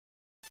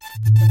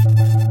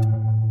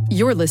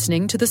You're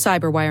listening to the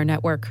Cyberwire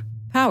Network,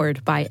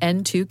 powered by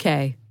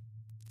N2K.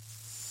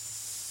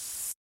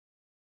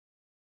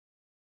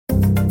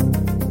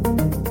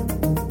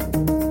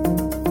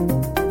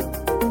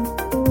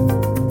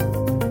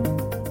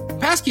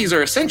 Passkeys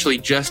are essentially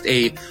just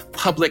a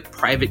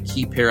public-private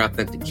key pair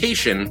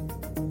authentication,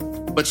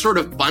 but sort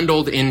of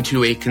bundled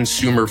into a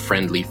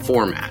consumer-friendly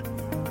format.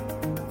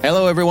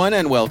 Hello, everyone,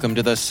 and welcome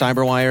to the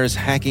Cyberwire's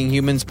Hacking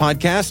Humans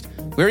podcast,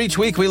 where each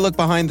week we look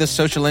behind the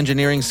social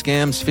engineering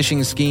scams,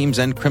 phishing schemes,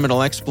 and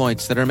criminal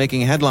exploits that are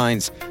making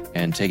headlines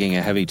and taking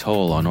a heavy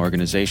toll on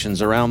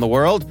organizations around the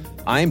world.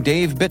 I'm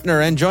Dave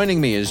Bittner, and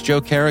joining me is Joe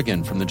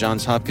Kerrigan from the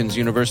Johns Hopkins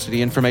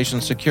University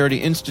Information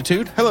Security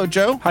Institute. Hello,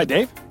 Joe. Hi,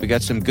 Dave. We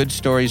got some good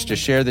stories to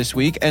share this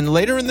week, and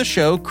later in the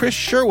show, Chris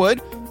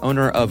Sherwood,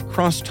 owner of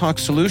Crosstalk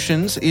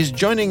Solutions, is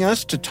joining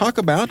us to talk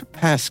about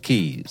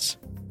Passkeys.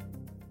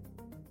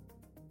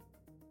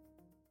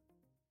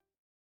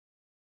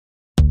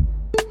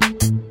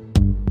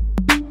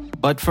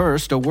 But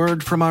first, a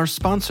word from our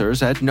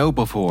sponsors at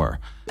KnowBe4.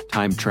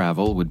 Time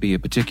travel would be a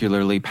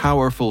particularly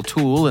powerful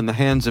tool in the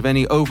hands of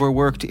any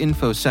overworked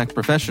InfoSec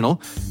professional.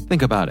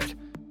 Think about it.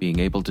 Being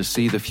able to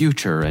see the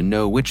future and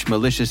know which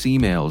malicious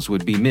emails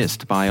would be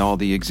missed by all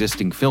the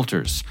existing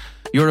filters.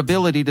 Your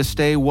ability to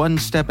stay one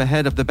step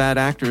ahead of the bad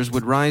actors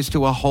would rise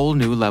to a whole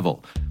new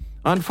level.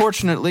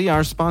 Unfortunately,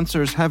 our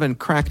sponsors haven't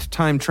cracked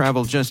time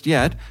travel just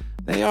yet.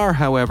 They are,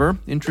 however,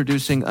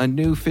 introducing a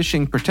new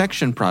phishing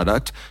protection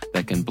product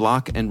that can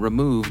block and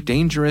remove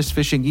dangerous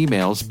phishing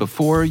emails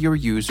before your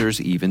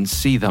users even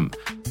see them.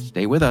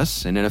 Stay with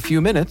us, and in a few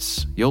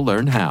minutes, you'll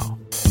learn how.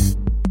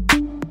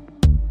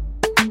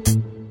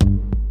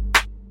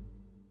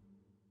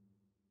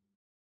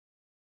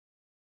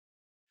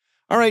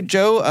 All right,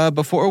 Joe,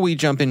 before we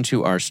jump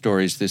into our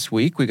stories this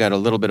week, we got a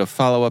little bit of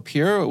follow-up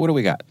here. What do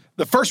we got?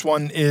 The first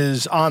one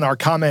is on our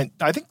comment,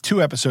 I think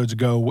 2 episodes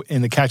ago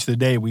in the Catch of the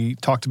Day, we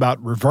talked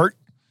about revert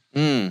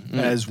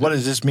as what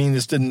does this mean?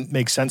 This didn't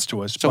make sense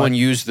to us. Someone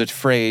used the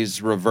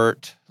phrase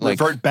revert.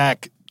 Revert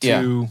back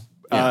to,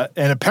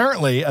 and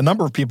apparently a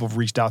number of people have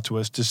reached out to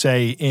us to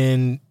say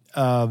in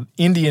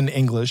Indian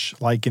English,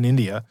 like in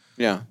India,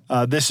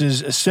 this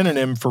is a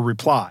synonym for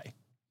reply.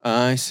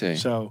 I see.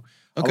 So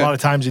a lot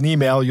of times in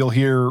email, you'll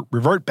hear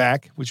revert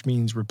back, which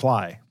means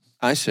reply.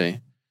 I see.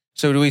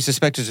 So do we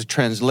suspect it's a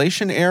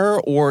translation error,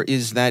 or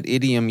is that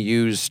idiom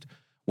used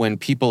when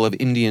people of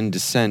Indian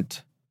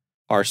descent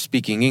are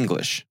speaking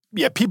English?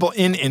 Yeah, people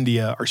in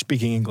India are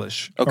speaking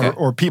English, okay.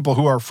 or people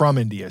who are from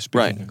India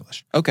speaking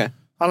English. Okay.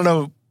 I don't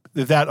know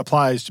if that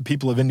applies to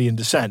people of Indian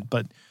descent,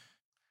 but...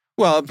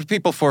 Well,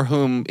 people for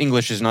whom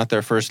English is not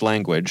their first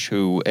language,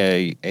 who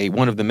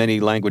one of the many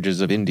languages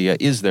of India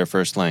is their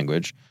first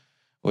language...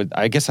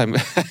 I guess I'm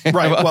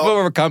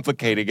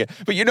overcomplicating it,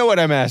 but you know what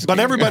I'm asking. But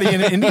everybody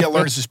in India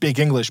learns to speak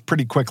English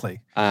pretty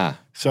quickly.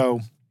 So,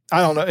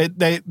 I don't know.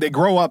 They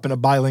grow up in a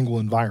bilingual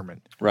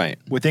environment. Right.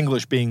 With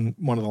English being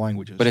one of the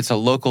languages. But it's a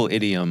local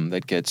idiom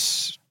that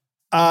gets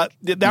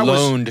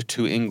loaned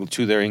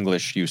to their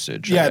English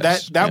usage. Yeah,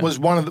 that was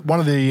one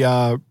of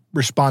the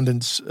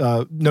respondents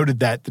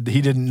noted that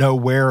he didn't know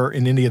where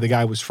in India the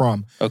guy was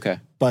from. Okay.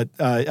 But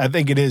I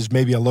think it is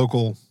maybe a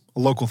local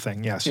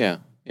thing, yes. Yeah.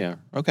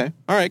 Okay.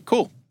 All right,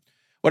 cool.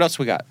 What else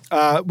we got?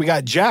 We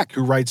got Jack,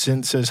 who writes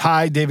in, says,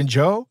 "Hi, Dave and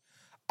Joe.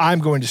 I'm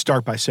going to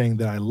start by saying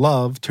that I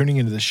love tuning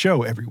into the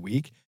show every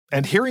week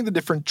and hearing the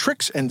different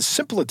tricks and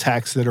simple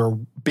attacks that are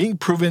being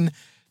proven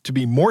to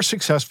be more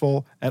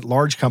successful at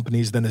large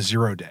companies than a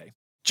 0-day.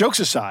 Jokes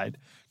aside,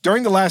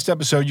 during the last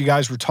episode, you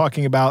guys were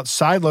talking about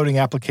sideloading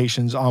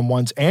applications on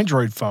one's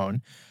Android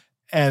phone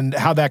and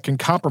how that can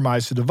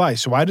compromise the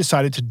device. So I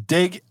decided to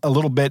dig a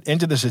little bit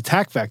into this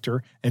attack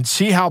vector and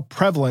see how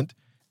prevalent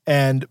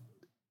and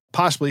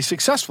possibly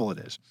successful it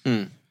is.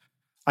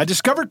 I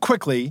discovered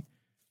quickly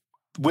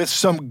with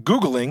some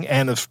Googling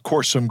and, of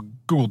course, some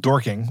Google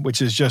dorking,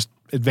 which is just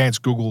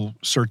advanced Google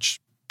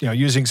search,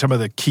 using some of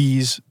the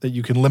keys that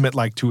you can limit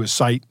like to a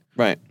site,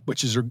 right?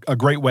 Which is a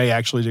great way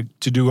actually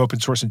to do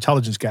open source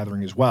intelligence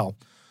gathering as well.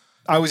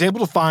 I was able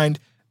to find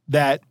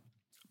that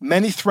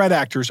many threat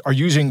actors are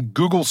using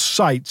Google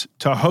Sites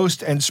to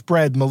host and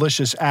spread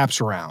malicious apps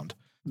around.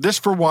 This,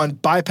 for one,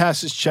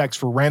 bypasses checks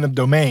for random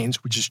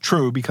domains, which is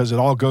true because it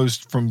all comes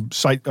from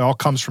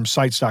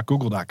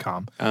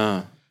sites.google.com.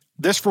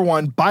 This, for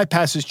one,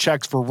 bypasses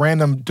checks for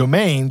random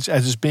domains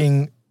as is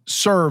being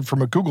served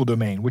from a Google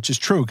domain, which is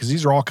true because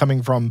these are all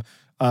coming from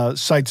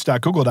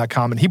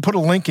sites.google.com. And he put a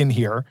link in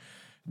here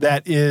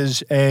that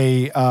is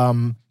a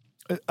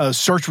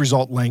search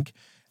result link.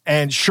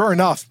 And sure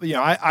enough,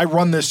 I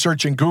run this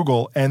search in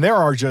Google, and there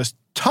are just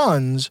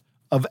tons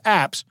of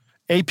apps,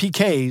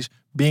 APKs,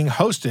 being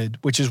hosted,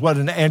 which is what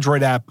an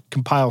Android app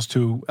compiles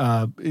to.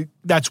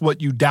 That's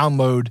what you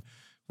download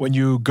when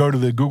you go to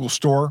the Google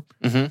Store,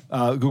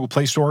 Google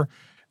Play Store.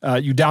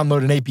 You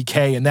download an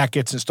APK, and that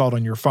gets installed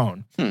on your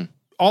phone.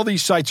 All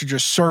these sites are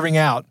just serving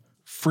out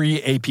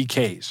free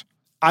APKs.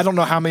 I don't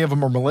know how many of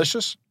them are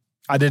malicious.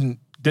 I didn't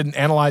didn't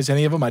analyze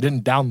any of them. I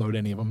didn't download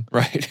any of them.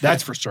 Right.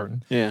 That's for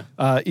certain. Yeah.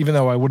 Even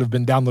though I would have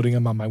been downloading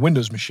them on my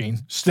Windows machine.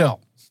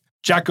 Still.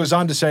 Jack goes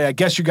on to say, I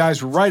guess you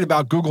guys were right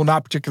about Google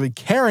not particularly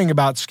caring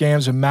about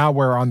scams and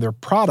malware on their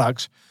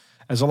products,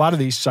 as a lot of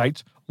these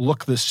sites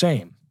look the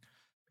same.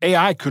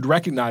 AI could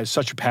recognize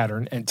such a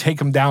pattern and take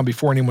them down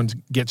before anyone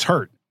gets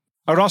hurt.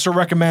 I would also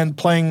recommend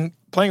playing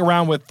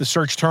around with the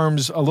search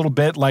terms a little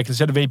bit, like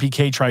instead of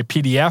APK, try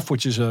PDF,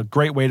 which is a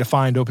great way to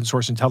find open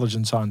source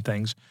intelligence on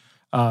things.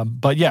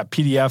 But yeah,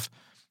 PDF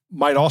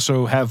might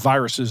also have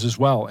viruses as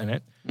well in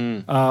it.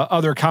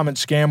 Other common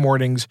scam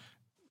wordings,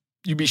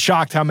 you'd be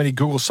shocked how many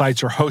Google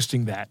sites are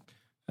hosting that.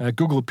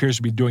 Google appears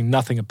to be doing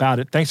nothing about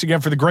it. Thanks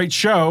again for the great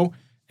show,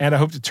 and I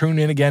hope to tune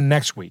in again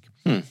next week.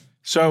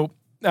 So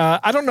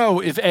I don't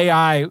know if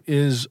AI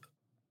is,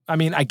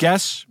 I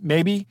guess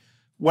maybe.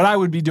 What I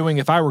would be doing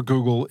if I were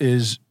Google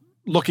is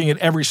looking at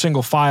every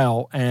single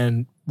file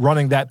and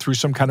running that through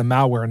some kind of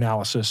malware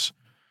analysis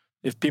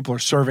if people are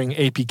serving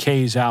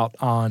APKs out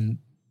on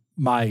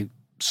my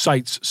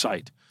site's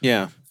site.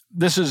 Yeah.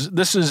 This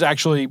is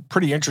actually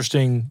pretty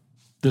interesting,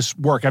 this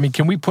work.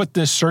 Can we put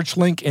this search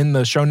link in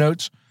the show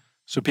notes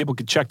so people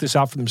could check this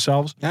out for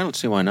themselves? I don't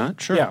see why not.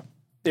 Sure. Yeah.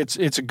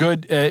 It's a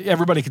good,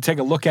 everybody could take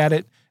a look at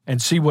it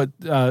and see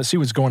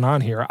what's going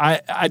on here.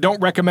 I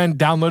don't recommend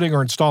downloading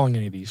or installing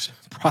any of these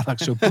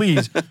products, so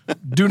please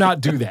do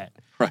not do that.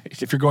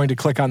 Right. If you're going to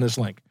click on this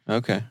link.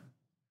 Okay.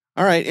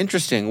 All right.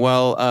 Interesting.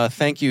 Well,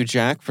 thank you,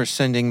 Jack, for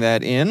sending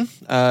that in.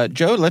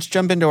 Joe, let's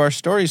jump into our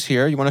stories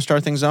here. You want to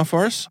start things off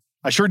for us?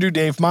 I sure do,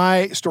 Dave.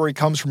 My story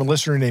comes from a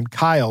listener named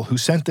Kyle, who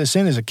sent this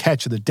in as a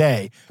catch of the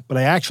day, but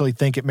I actually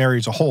think it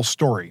marries a whole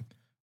story.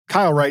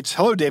 Kyle writes,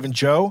 Hello, Dave and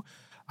Joe.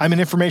 I'm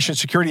an information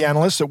security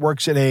analyst that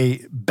works at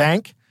a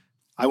bank.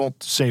 I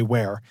won't say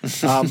where.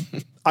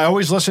 I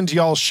always listen to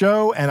y'all's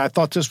show, and I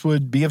thought this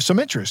would be of some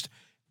interest.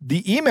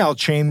 The email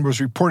chain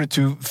was reported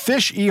to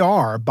Fish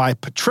ER by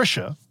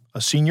Patricia,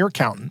 a senior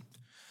accountant.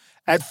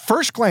 At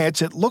first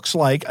glance, it looks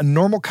like a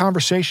normal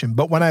conversation,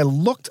 but when I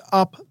looked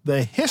up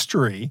the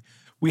history,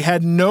 we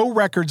had no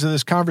records of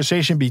this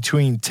conversation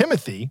between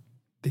Timothy,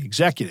 the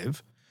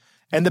executive,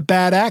 and the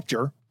bad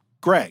actor,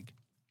 Greg.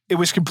 It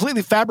was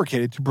completely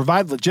fabricated to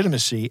provide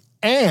legitimacy,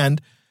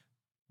 and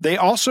they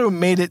also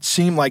made it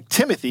seem like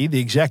Timothy, the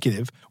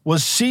executive,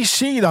 was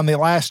CC'd on the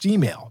last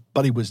email,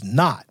 but he was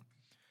not.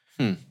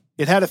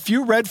 It had a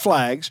few red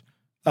flags,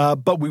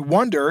 but we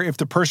wonder if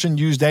the person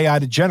used AI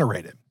to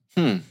generate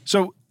it.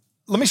 So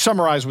let me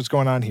summarize what's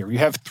going on here. You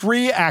have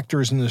three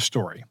actors in this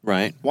story.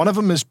 Right. One of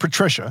them is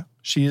Patricia.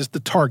 She is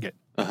the target.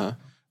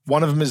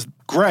 One of them is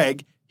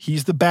Greg.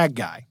 He's the bad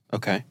guy.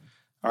 Okay.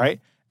 All right.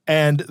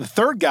 And the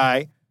third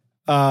guy,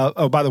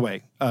 by the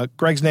way,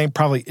 Greg's name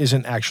probably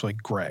isn't actually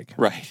Greg.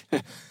 Right.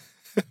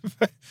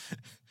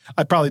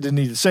 I probably didn't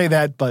need to say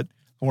that, but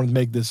I wanted to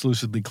make this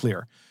lucidly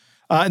clear.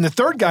 And the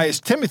third guy is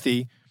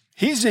Timothy.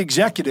 He's the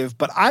executive,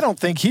 but I don't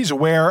think he's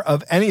aware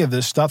of any of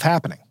this stuff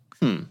happening.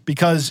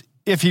 Because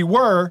if he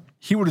were,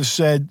 he would have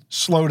said,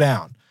 slow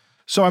down.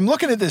 So I'm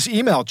looking at this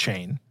email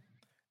chain,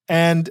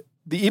 and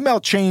the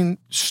email chain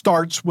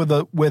starts with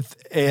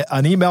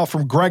an email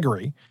from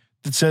Gregory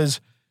that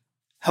says,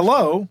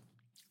 Hello,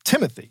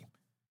 Timothy.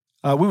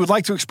 We would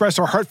like to express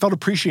our heartfelt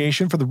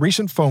appreciation for the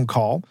recent phone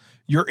call.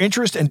 Your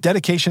interest and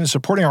dedication in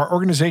supporting our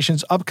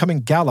organization's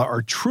upcoming gala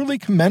are truly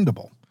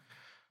commendable.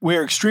 We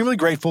are extremely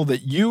grateful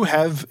that you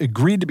have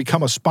agreed to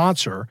become a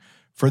sponsor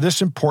for this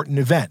important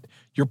event.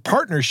 Your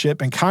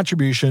partnership and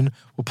contribution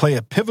will play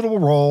a pivotal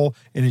role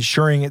in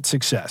ensuring its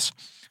success.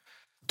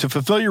 To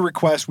fulfill your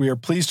request, we are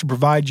pleased to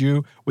provide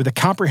you with a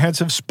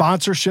comprehensive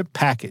sponsorship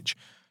package.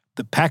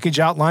 The package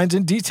outlines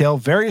in detail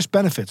various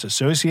benefits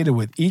associated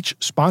with each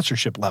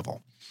sponsorship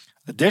level.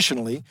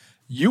 Additionally,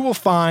 you will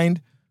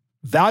find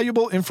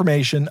valuable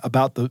information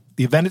about the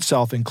event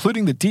itself,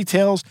 including the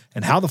details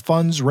and how the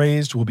funds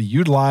raised will be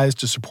utilized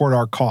to support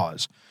our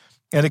cause.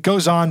 And it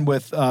goes on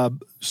with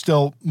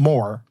still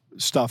more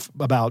stuff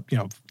about,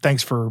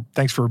 thanks for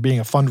being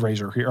a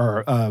fundraiser here,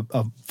 or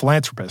a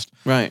philanthropist.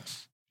 Right.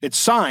 It's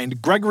signed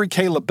Gregory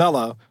K.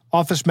 Labella,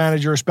 Office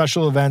Manager,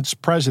 Special Events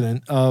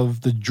President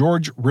of the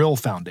George Rill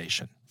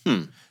Foundation.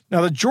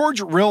 Now, the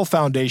George Rill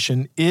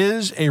Foundation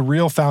is a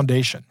real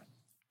foundation.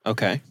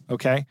 Okay.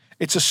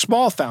 It's a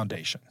small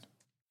foundation.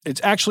 It's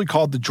actually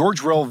called the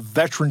George Rill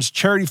Veterans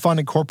Charity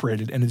Fund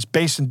Incorporated, and it's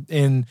based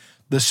in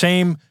the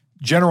same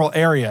general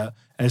area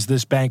as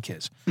this bank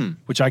is,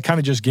 which I kind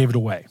of just gave it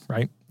away,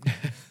 right?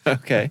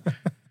 Okay.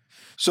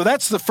 So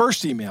that's the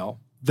first email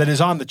that is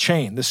on the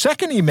chain. The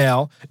second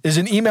email is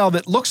an email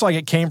that looks like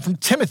it came from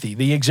Timothy,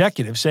 the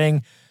executive,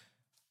 saying,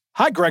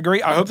 Hi,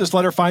 Gregory. I hope this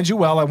letter finds you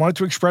well. I wanted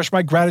to express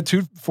my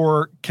gratitude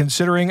for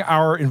considering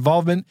our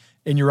involvement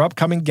in your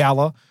upcoming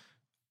gala.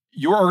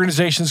 Your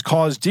organization's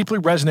cause deeply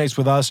resonates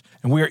with us,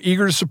 and we are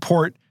eager to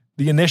support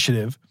the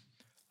initiative.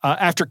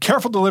 After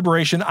careful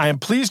deliberation, I am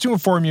pleased to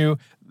inform you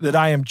that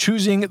I am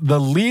choosing the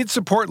lead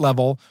support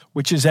level,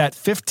 which is at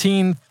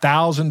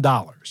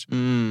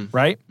 $15,000,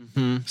 right?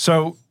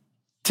 So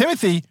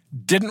Timothy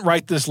didn't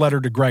write this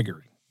letter to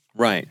Gregory.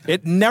 Right.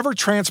 It never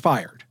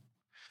transpired.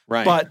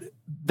 Right. But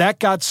that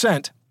got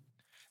sent.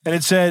 And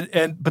it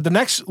said, but the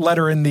next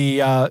letter in the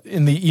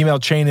email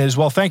chain is,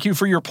 well, thank you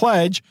for your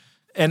pledge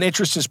and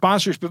interest in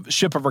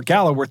sponsorship of our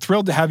gala. We're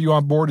thrilled to have you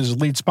on board as a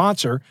lead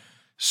sponsor.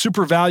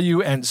 Super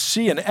Value and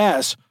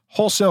C&S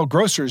wholesale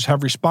grocers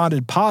have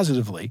responded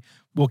positively.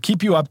 We'll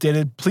keep you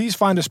updated. Please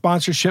find a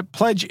sponsorship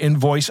pledge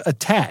invoice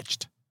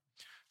attached.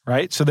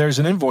 Right? So there's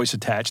an invoice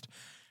attached.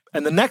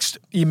 And the next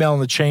email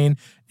in the chain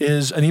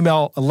is an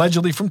email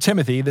allegedly from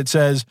Timothy that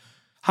says,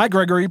 hi,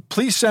 Gregory,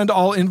 please send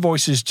all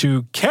invoices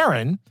to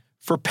Karen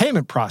for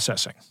payment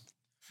processing.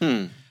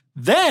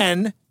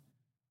 Then,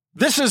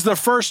 this is the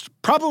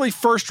probably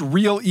first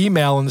real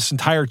email in this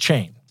entire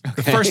chain. Okay.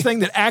 The first thing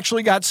that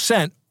actually got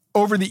sent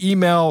over the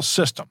email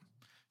system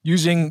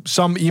using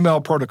some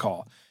email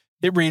protocol.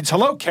 It reads,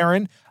 hello,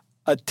 Karen.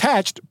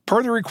 Attached,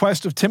 per the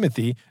request of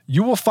Timothy,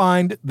 you will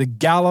find the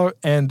gala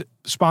and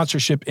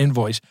sponsorship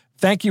invoice.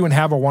 Thank you and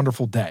have a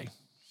wonderful day.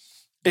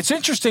 It's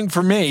interesting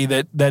for me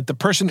that the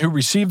person who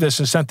received this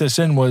and sent this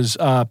in was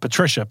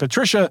Patricia.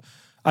 Patricia,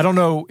 I don't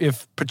know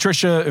if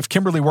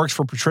Kimberly works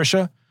for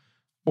Patricia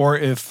or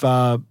if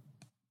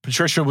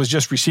Patricia was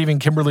just receiving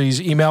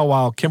Kimberly's email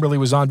while Kimberly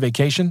was on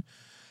vacation.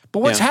 But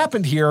what's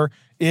happened here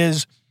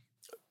is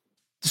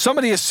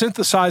somebody has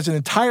synthesized an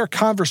entire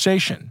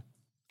conversation.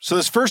 So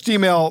this first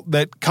email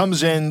that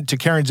comes in to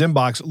Karen's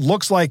inbox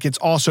looks like it's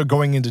also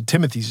going into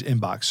Timothy's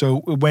inbox. So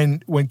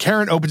when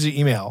Karen opens the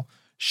email,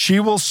 she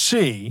will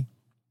see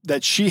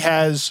that she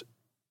has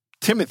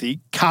Timothy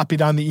copied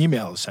on the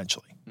email,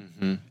 essentially.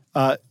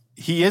 Mm-hmm.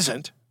 He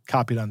isn't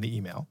copied on the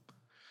email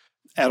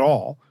at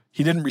all.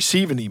 He didn't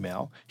receive an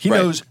email. He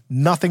knows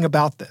nothing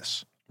about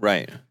this.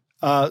 Right.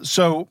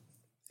 So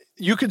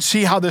you could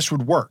see how this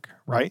would work,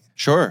 right?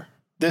 Sure.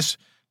 This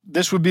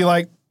would be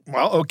like,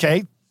 well,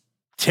 okay,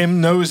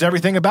 Tim knows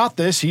everything about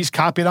this. He's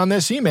copied on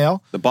this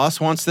email. The boss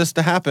wants this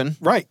to happen.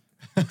 Right.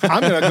 I'm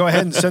going to go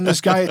ahead and send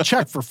this guy a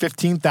check for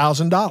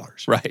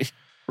 $15,000.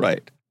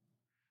 Right.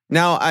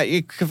 Now,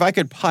 if I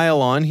could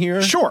pile on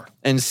here. Sure.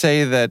 And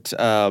say that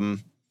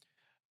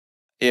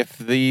if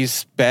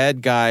these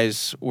bad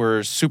guys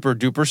were super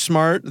duper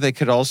smart, they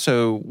could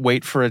also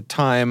wait for a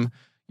time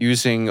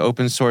using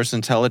open source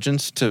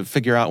intelligence to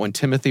figure out when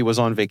Timothy was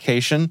on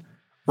vacation.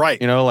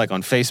 Right. You know, like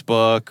on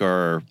Facebook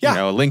or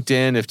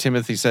LinkedIn, if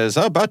Timothy says,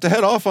 about to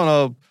head off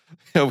on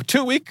a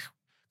 2-week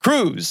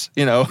cruise,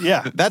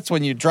 that's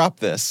when you drop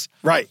this.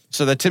 Right.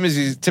 So that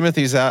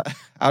Timothy's out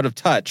of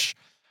touch.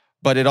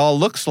 But it all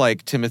looks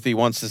like Timothy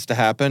wants this to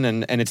happen,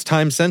 and it's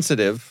time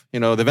sensitive.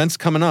 The event's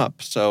coming up,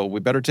 so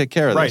we better take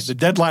care of this. Right. The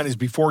deadline is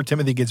before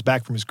Timothy gets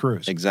back from his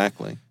cruise.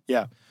 Exactly.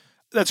 Yeah.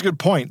 That's a good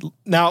point.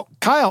 Now,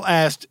 Kyle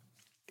asked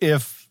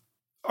if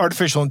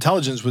artificial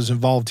intelligence was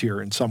involved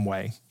here in some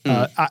way.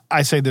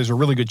 I say there's a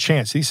really good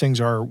chance. These things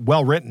are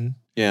well written.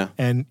 Yeah.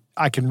 And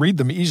I can read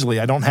them easily.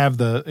 I don't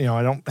have I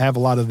don't have a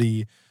lot of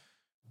the,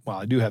 well,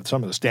 I do have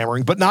some of the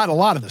stammering, but not a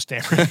lot of the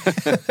stammering.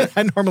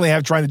 I normally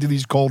have trying to do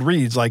these cold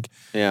reads.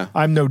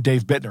 I'm no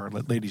Dave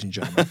Bittner, ladies and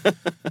gentlemen.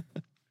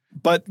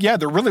 But yeah,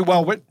 they're really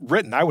well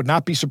written. I would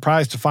not be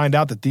surprised to find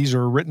out that these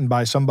are written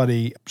by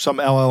somebody, some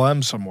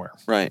LLM somewhere.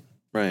 Right.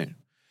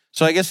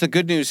 So I guess the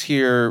good news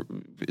here,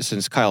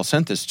 since Kyle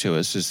sent this to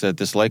us, is that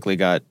this likely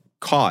got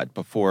caught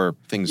before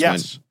things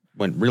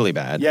went really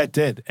bad. Yeah, it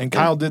did. And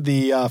Kyle did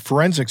the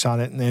forensics on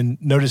it and then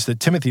noticed that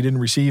Timothy didn't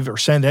receive or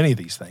send any of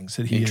these things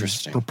that he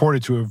is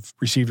purported to have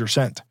received or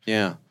sent.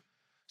 Yeah.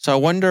 So I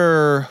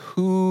wonder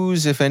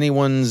whose, if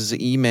anyone's,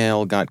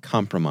 email got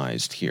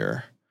compromised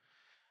here.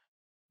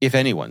 If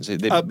anyone's.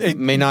 It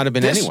may not have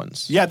been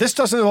anyone's. Yeah, this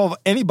doesn't involve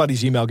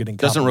anybody's email getting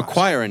compromised. Doesn't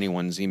require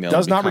anyone's email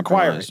Does to be not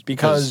require compromised it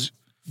because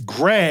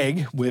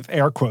Greg, with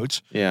air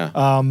quotes,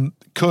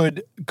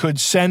 could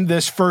send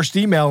this first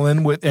email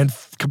in and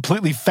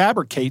completely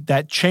fabricate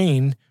that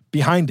chain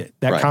behind it,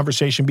 that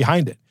conversation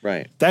behind it.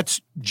 Right.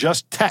 That's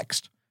just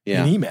text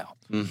in email.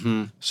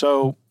 Mm-hmm.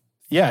 So,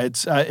 yeah,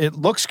 it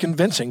looks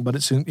convincing, but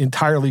it's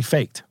entirely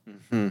faked.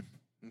 Mm-hmm.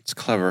 It's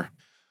clever.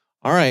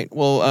 All right.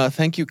 Well,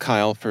 thank you,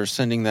 Kyle, for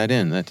sending that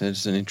in. That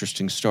is an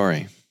interesting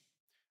story.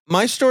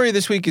 My story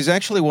this week is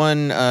actually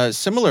one,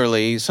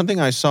 similarly, something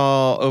I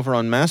saw over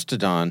on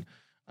Mastodon.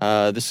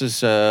 This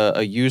is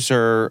a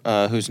user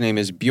whose name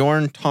is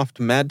Bjorn Toft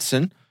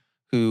Madsen,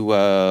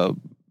 who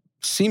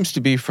seems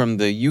to be from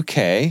the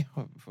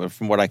UK,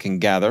 from what I can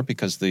gather,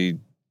 because the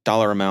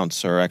dollar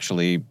amounts are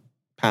actually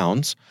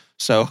pounds.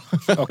 So,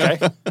 okay.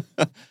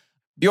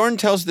 Bjorn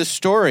tells this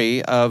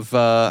story of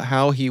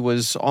how he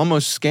was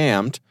almost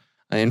scammed.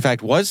 In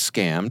fact, was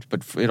scammed,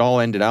 but it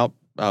all ended out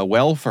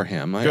well for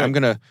him. I'm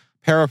going to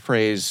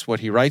paraphrase what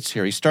he writes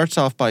here. He starts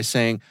off by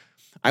saying,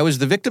 I was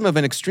the victim of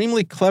an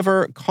extremely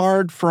clever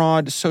card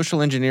fraud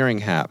social engineering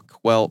hack.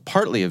 Well,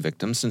 partly a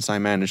victim since I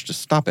managed to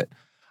stop it.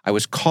 I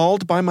was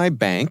called by my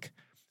bank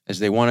as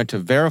they wanted to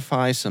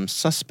verify some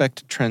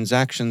suspect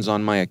transactions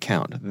on my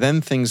account. Then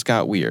things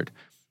got weird.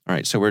 All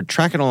right, so we're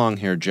tracking along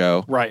here,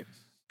 Joe. Right.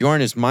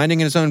 Bjorn is minding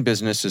his own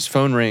business. His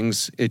phone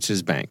rings. It's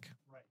his bank.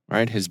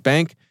 Right? His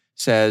bank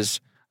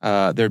says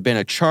there had been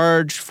a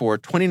charge for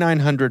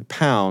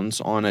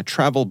 £2,900 on a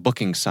travel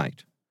booking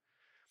site.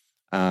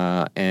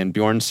 And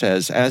Bjorn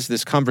says, as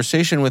this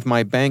conversation with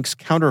my bank's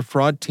counter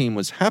fraud team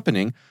was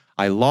happening,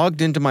 I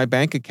logged into my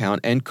bank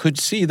account and could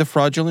see the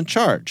fraudulent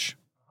charge.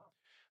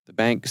 The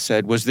bank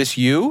said, was this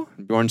you?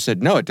 Bjorn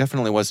said, no, it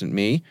definitely wasn't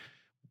me.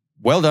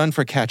 Well done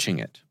for catching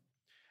it.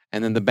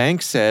 And then the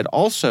bank said,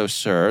 also,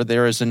 sir,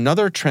 there is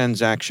another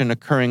transaction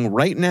occurring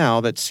right now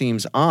that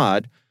seems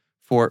odd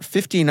for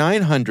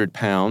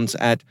 £5,900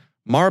 at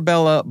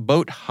Marbella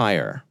Boat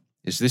Hire.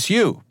 Is this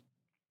you?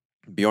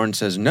 Bjorn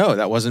says, no,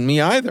 that wasn't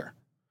me either.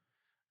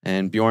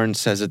 And Bjorn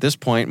says, at this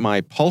point,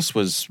 my pulse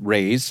was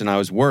raised and I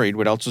was worried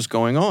what else was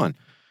going on.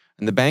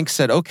 And the bank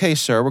said, okay,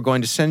 sir, we're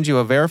going to send you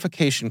a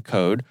verification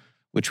code,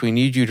 which we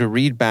need you to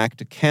read back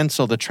to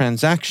cancel the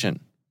transaction.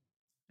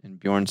 And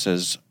Bjorn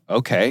says,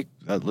 okay,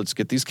 let's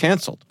get these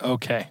canceled.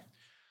 Okay.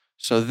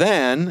 So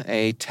then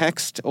a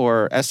text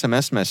or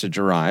SMS message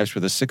arrives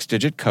with a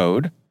 6-digit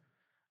code,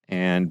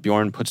 and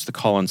Bjorn puts the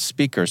call on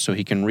speaker so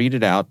he can read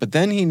it out, but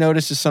then he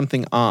notices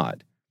something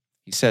odd.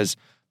 He says,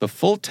 the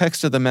full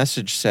text of the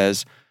message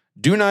says,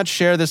 do not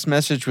share this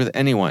message with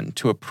anyone.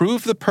 To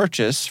approve the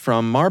purchase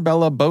from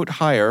Marbella Boat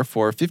Hire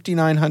for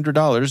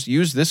 $5,900,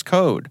 use this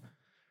code.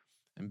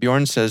 And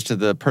Bjorn says to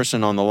the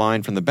person on the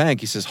line from the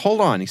bank, he says,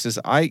 hold on. He says,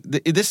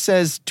 this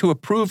says to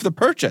approve the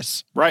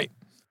purchase. Right.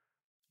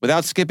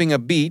 Without skipping a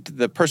beat,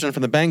 the person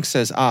from the bank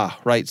says,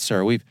 right,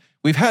 sir.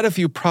 We've had a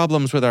few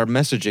problems with our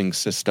messaging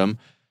system,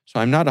 so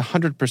I'm not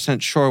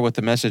 100% sure what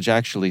the message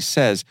actually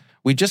says.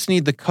 We just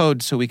need the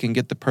code so we can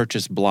get the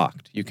purchase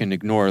blocked. You can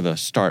ignore the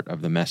start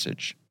of the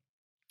message.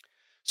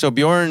 So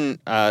Bjorn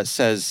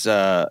says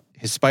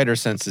his spider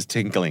sense is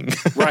tingling.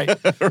 Right.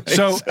 Right.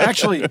 So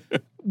actually,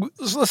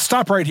 let's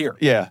stop right here.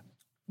 Yeah.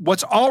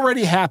 What's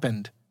already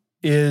happened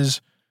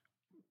is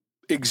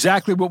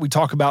exactly what we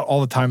talk about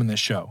all the time in this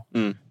show.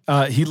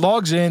 He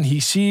logs in, he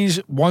sees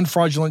one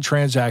fraudulent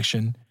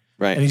transaction,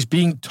 Right. and he's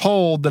being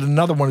told that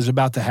another one is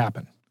about to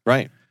happen.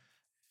 Right.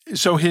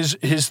 So his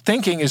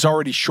thinking is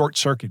already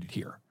short-circuited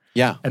here.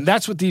 Yeah. And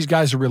that's what these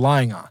guys are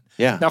relying on.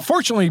 Yeah. Now,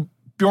 fortunately,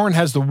 Bjorn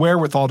has the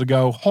wherewithal to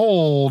go,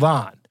 hold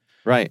on.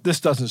 Right. This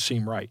doesn't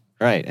seem right.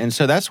 Right. And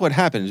so that's what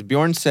happens.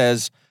 Bjorn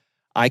says,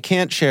 I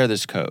can't share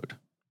this code.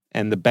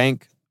 And the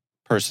bank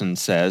person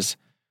says,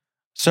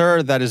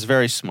 sir, that is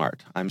very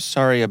smart. I'm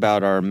sorry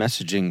about our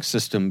messaging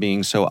system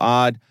being so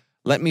odd.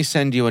 Let me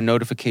send you a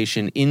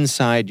notification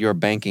inside your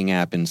banking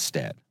app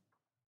instead.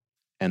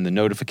 And the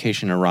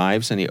notification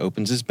arrives and he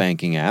opens his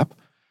banking app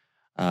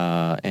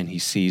and he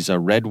sees a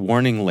red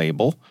warning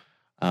label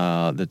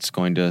that's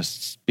going to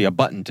be a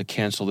button to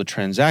cancel the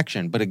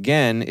transaction. But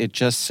again, it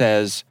just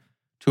says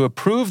to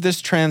approve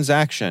this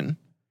transaction.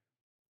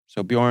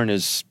 So Bjorn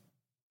is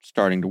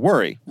starting to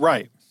worry.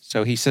 Right.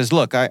 So he says,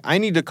 look, I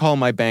need to call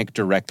my bank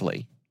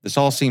directly. This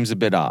all seems a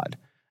bit odd.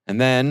 And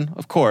then,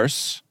 of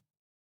course,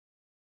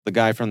 the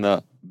guy from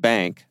the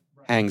bank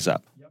hangs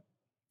up.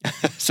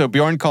 Yep. So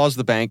Bjorn calls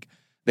the bank.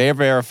 They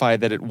verify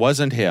that it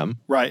wasn't him.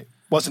 Right.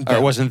 Wasn't Or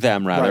them. it wasn't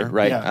them, rather,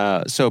 right?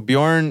 Yeah. So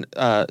Bjorn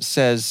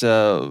says,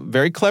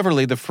 very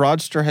cleverly, the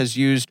fraudster has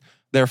used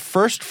their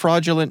first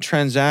fraudulent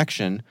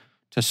transaction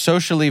to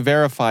socially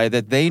verify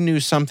that they knew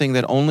something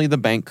that only the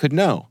bank could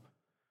know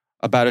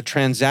about a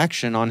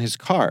transaction on his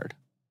card.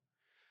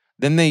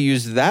 Then they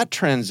used that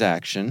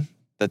transaction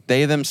that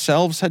they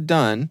themselves had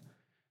done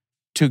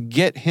to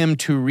get him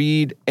to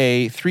read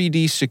a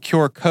 3D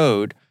secure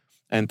code.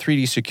 And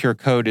 3D secure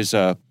code is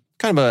a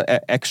kind of an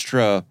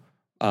extra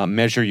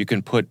measure you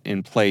can put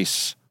in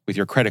place with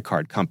your credit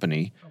card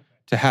company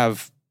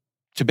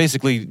to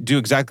basically do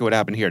exactly what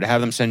happened here, to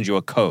have them send you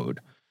a code.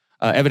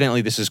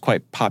 Evidently, this is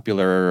quite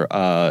popular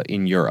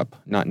in Europe,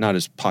 not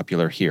as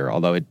popular here,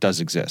 although it does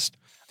exist.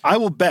 I'm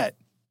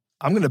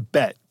going to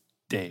bet,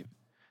 Dave,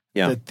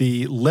 that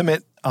the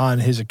limit on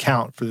his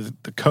account for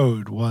the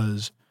code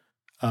was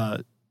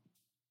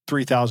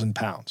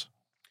 £3,000.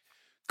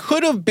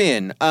 Could have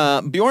been.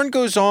 Bjorn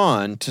goes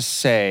on to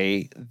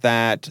say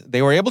that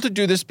they were able to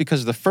do this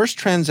because the first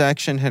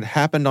transaction had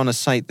happened on a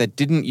site that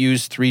didn't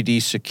use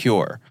 3D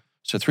Secure.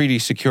 So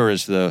 3D Secure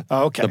is the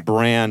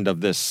brand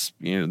of this,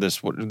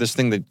 this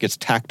thing that gets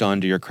tacked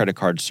onto your credit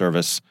card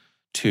service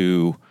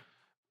to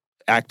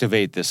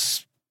activate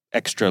this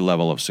extra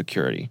level of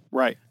security.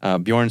 Right.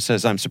 Bjorn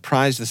says, I'm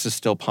surprised this is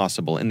still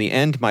possible. In the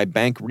end, my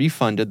bank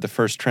refunded the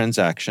first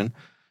transaction,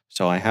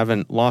 so I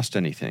haven't lost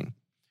anything.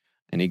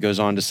 And he goes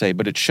on to say,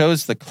 but it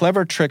shows the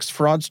clever tricks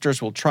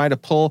fraudsters will try to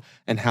pull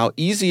and how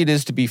easy it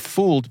is to be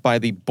fooled by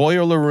the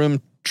boiler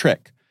room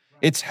trick.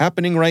 It's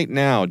happening right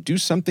now. Do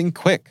something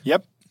quick.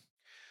 Yep.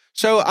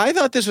 So I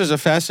thought this was a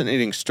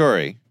fascinating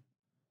story.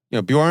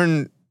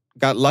 Bjorn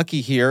got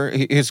lucky here.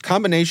 His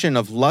combination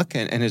of luck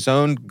and his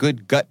own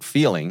good gut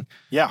feeling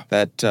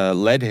that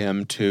led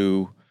him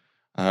to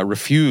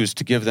refuse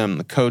to give them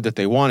the code that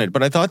they wanted.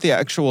 But I thought the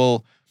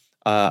actual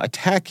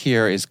attack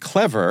here is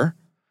clever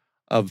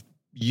of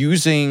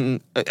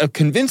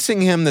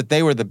convincing him that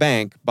they were the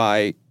bank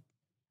by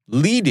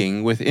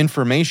leading with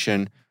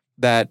information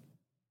that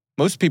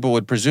most people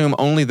would presume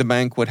only the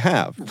bank would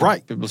have.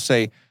 Right. People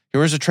say, here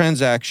was a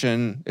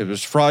transaction, it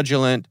was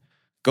fraudulent,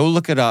 go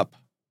look it up,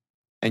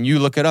 and you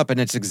look it up and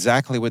it's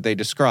exactly what they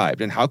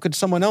described. And how could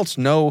someone else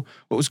know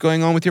what was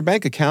going on with your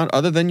bank account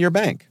other than your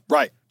bank?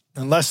 Right.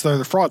 Unless they're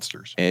the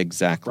fraudsters.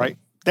 Exactly. Right.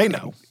 They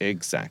know.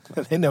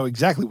 Exactly. They know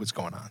exactly what's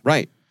going on.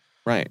 Right.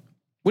 Right.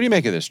 What do you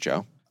make of this,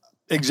 Joe?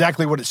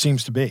 Exactly what it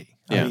seems to be.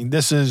 Yeah. I mean,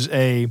 this is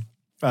a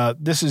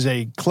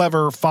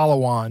clever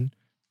follow-on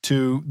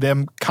to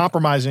them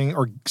compromising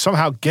or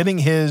somehow getting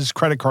his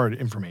credit card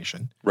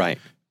information. Right.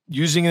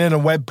 Using it in a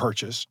web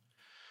purchase.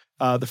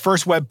 The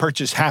first web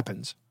purchase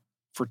happens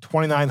for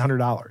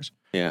 $2,900.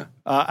 Yeah.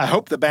 I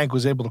hope the bank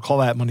was able to call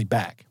that money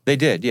back. They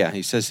did, yeah.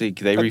 He says they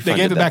refunded They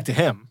gave it that. back to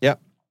him.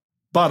 Yep.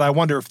 But I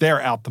wonder if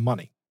they're out the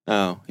money.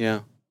 Oh,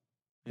 yeah.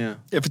 Yeah.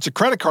 If it's a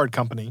credit card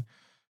company,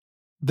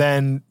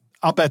 then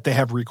I'll bet they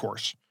have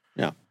recourse.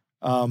 Yeah.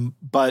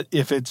 But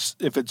if it's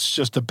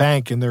just a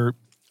bank and they're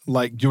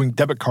like doing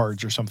debit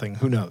cards or something,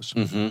 who knows?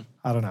 Mm-hmm.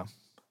 I don't know.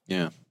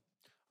 Yeah.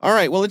 All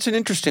right. Well, it's an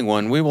interesting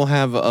one. We will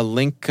have a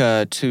link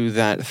to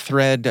that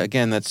thread.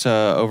 Again, that's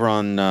over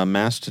on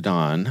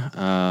Mastodon.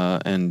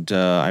 And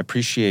I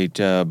appreciate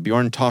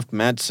Bjorn Toft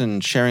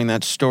Madsen sharing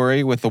that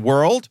story with the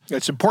world.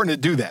 It's important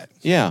to do that.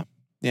 Yeah.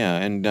 Yeah.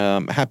 And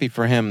happy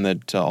for him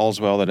that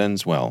all's well that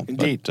ends well.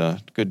 Indeed.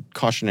 But, good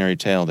cautionary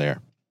tale there.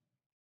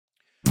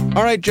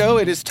 All right, Joe,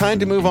 it is time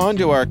to move on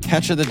to our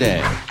catch of the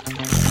day.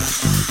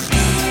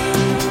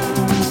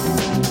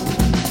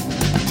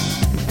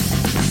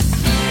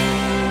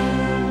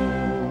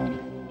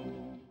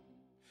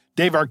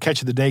 Dave, our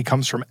catch of the day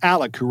comes from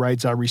Alec, who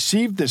writes, I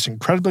received this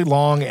incredibly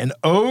long and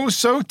oh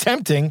so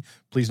tempting,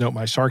 please note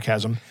my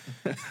sarcasm,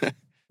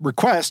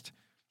 request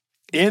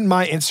in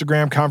my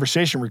Instagram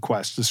conversation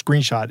request. The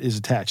screenshot is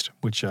attached,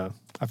 which,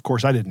 of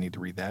course, I didn't need to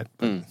read that,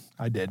 but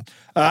I did.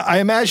 I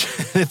imagine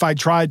if I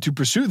tried to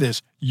pursue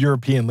this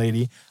European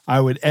lady,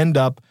 I would end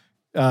up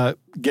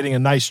getting a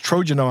nice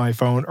Trojan on my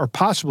phone or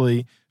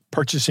possibly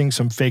purchasing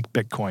some fake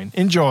Bitcoin.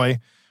 Enjoy.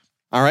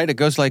 All right, it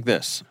goes like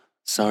this.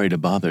 Sorry to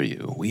bother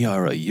you. We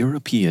are a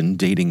European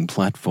dating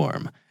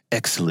platform.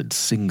 Excellent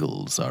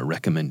singles are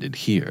recommended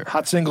here.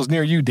 Hot singles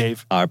near you,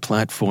 Dave. Our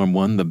platform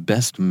won the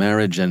Best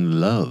Marriage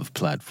and Love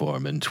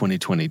platform in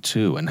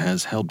 2022 and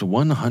has helped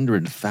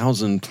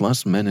 100,000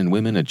 plus men and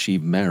women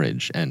achieve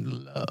marriage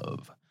and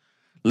love.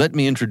 Let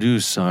me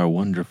introduce our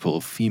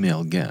wonderful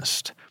female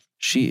guest.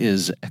 She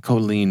is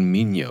Ecoline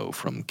Mignot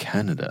from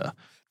Canada.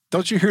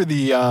 Don't you hear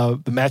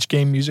the match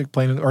game music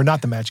playing, or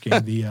not the match game?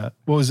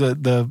 What was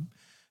it? The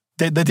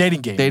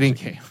dating game. Dating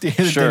game. The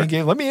Sure. dating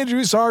game. Let me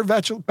introduce our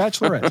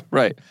bachelorette.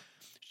 Right.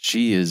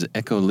 She is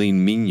Ecoline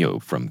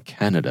Mignot from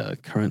Canada,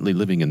 currently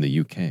living in the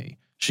UK.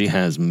 She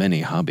has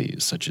many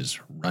hobbies such as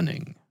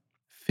running,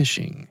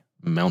 fishing,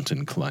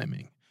 mountain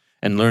climbing,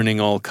 and learning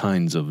all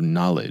kinds of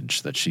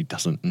knowledge that she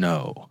doesn't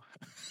know.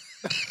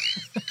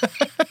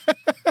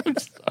 I'm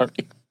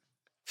sorry.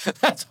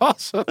 That's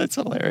awesome. That's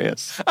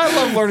hilarious. I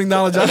love learning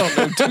knowledge I don't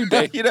know too,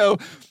 Dave. You know,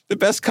 the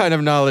best kind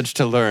of knowledge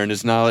to learn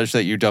is knowledge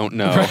that you don't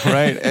know,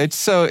 right? It's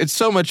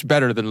so much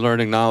better than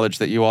learning knowledge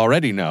that you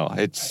already know.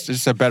 It's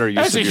just a better use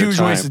That's of a your huge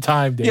time. waste of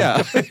time, Dave.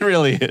 Yeah, it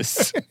really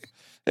is.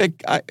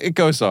 It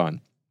goes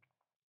on.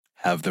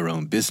 Have their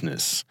own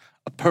business.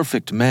 A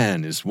perfect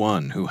man is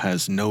one who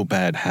has no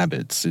bad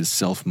habits, is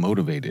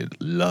self-motivated,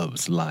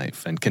 loves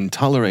life, and can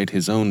tolerate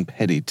his own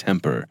petty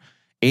temper.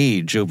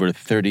 Age over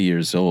 30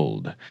 years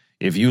old.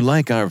 If you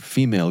like our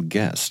female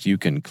guest, you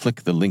can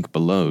click the link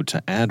below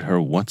to add her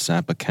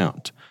WhatsApp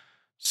account.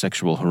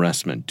 Sexual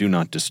harassment, do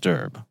not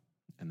disturb.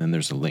 And then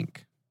there's a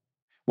link.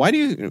 Why do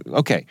you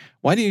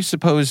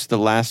suppose the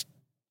last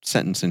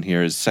sentence in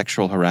here is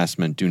sexual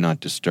harassment, do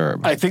not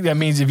disturb? I think that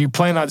means if you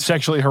plan on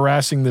sexually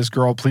harassing this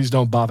girl, please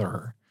don't bother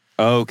her.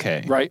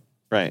 Okay. Right?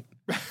 Right.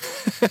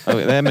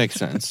 Okay, that makes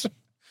sense.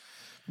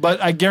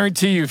 But I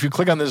guarantee you, if you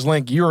click on this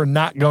link, you are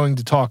not going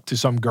to talk to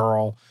some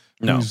girl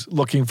who's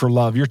looking for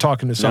love. You're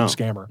talking to some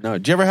scammer. No.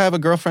 Did you ever have a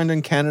girlfriend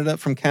in Canada,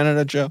 from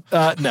Canada, Joe?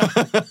 No.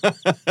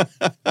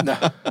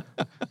 No.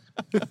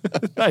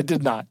 I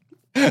did not.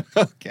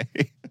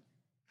 Okay.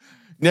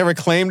 Never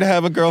claimed to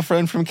have a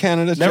girlfriend from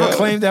Canada, Joe? Never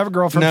claimed to have a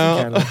girlfriend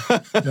from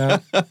Canada. No.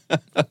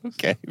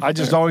 Okay. I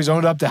just always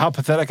owned up to how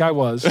pathetic I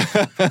was. Do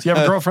you have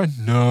a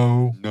girlfriend?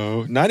 No.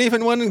 No. Not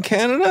even one in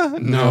Canada?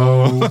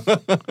 No.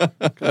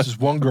 Just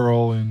one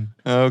girl and...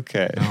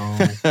 Okay. No.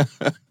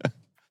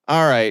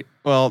 All right.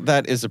 Well,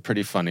 that is a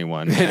pretty funny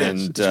one. It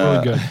is. It's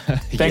really good.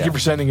 Thank you for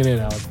sending it in,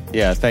 Alec.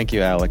 Yeah, thank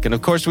you, Alec. And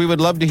of course, we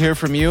would love to hear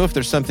from you. If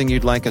there's something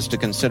you'd like us to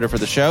consider for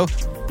the show,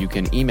 you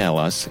can email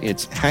us.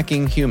 It's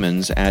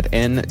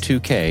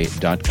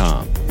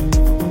hackinghumans@n2k.com.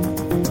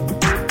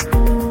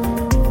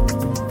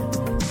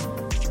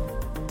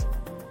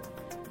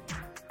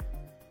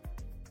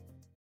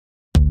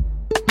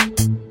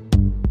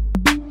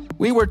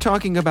 We were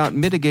talking about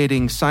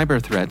mitigating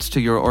cyber threats to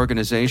your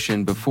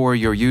organization before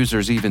your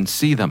users even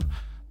see them.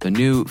 The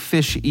new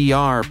Fish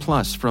ER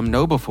Plus from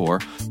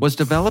KnowBe4 was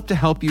developed to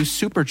help you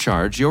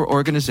supercharge your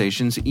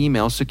organization's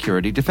email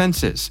security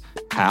defenses.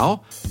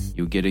 How?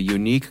 You get a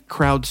unique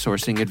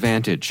crowdsourcing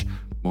advantage.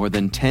 More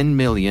than 10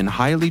 million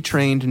highly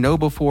trained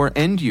KnowBe4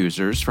 end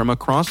users from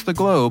across the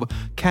globe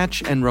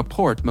catch and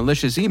report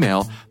malicious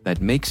email that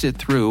makes it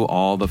through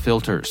all the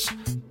filters.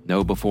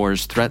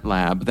 KnowBe4's Threat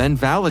Lab then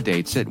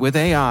validates it with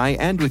AI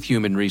and with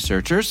human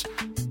researchers.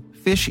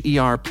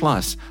 PhishER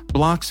Plus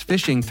blocks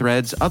phishing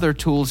threads other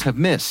tools have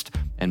missed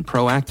and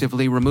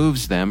proactively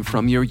removes them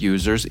from your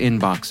users'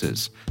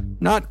 inboxes.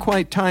 Not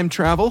quite time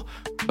travel,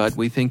 but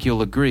we think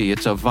you'll agree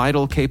it's a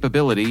vital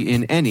capability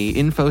in any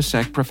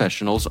InfoSec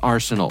professional's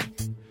arsenal.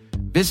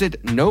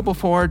 Visit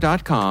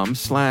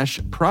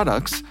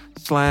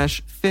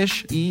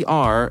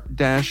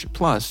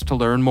knowbe4.com/products/PhishER-plus to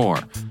learn more.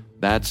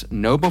 That's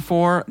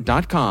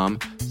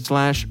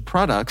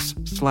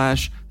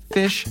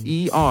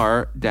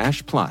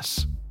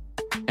knowbe4.com/products/PhishER-plus.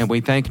 And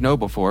we thank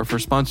KnowBe4 for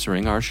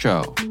sponsoring our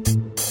show.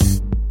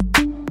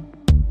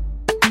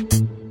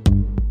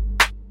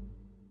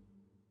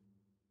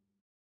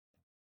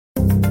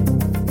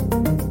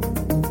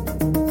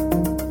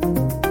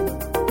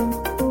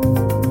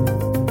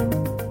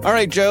 All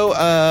right,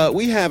 Joe,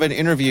 we have an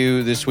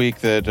interview this week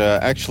that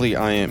actually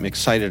I am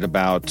excited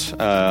about,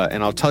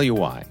 and I'll tell you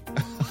why.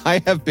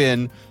 I have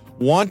been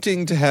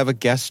wanting to have a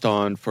guest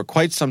on for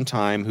quite some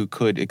time who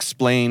could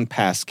explain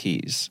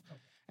passkeys.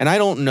 And I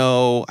don't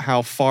know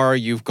how far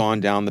you've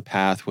gone down the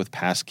path with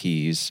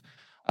passkeys,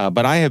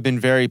 but I have been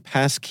very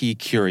passkey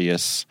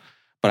curious,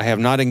 but I have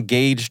not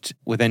engaged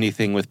with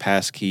anything with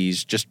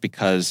passkeys just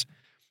because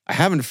I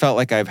haven't felt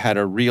like I've had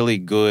a really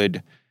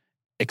good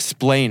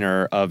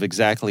explainer of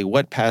exactly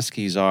what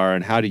passkeys are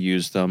and how to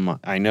use them.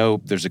 I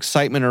know there's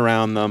excitement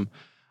around them.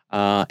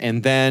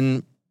 And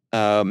then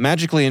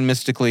magically and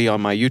mystically on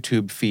my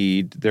YouTube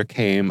feed, there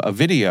came a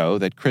video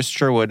that Chris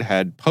Sherwood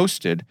had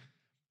posted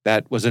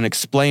that was an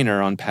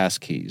explainer on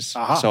passkeys.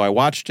 Aha. So I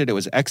watched it. It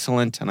was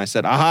excellent. And I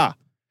said, aha,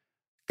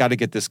 got to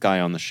get this guy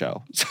on the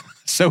show.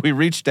 So we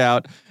reached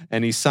out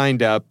and he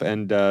signed up.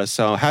 And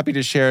so happy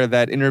to share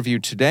that interview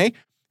today.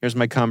 Here's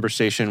my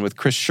conversation with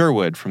Chris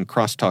Sherwood from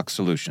Crosstalk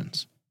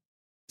Solutions.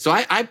 So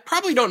I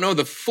probably don't know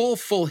the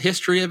full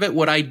history of it.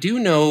 What I do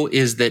know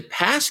is that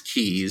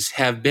passkeys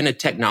have been a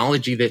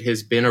technology that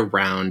has been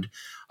around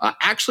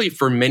actually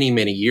for many,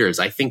 many years.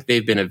 I think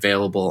they've been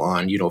available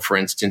on, for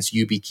instance,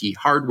 YubiKey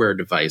hardware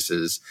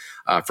devices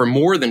for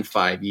more than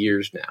 5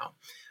 years now.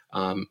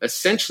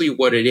 Essentially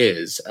what it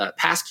is,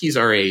 passkeys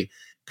are a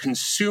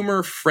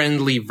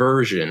consumer-friendly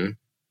version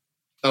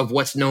of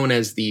what's known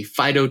as the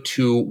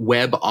FIDO2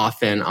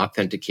 WebAuthn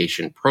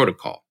authentication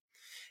protocol.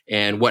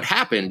 And what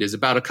happened is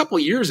about a couple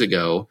years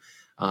ago,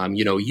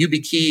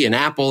 YubiKey and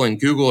Apple and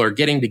Google are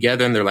getting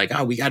together and they're like,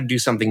 oh, we got to do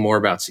something more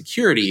about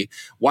security.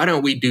 Why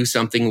don't we do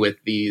something with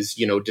these,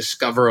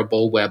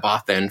 discoverable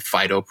WebAuthn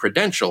FIDO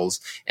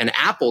credentials? And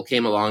Apple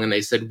came along and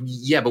they said,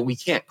 yeah, but we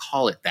can't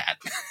call it that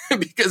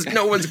because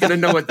no one's going to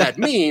know what that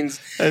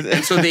means.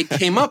 And so they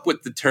came up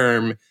with the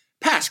term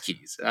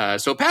passkeys.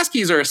 So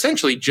passkeys are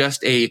essentially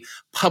just a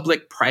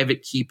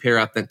public-private key pair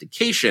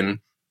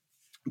authentication,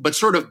 but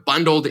sort of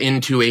bundled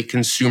into a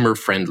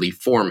consumer-friendly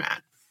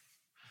format.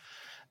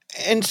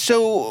 And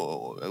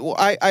so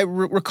I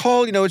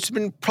recall, it's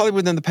been probably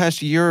within the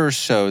past year or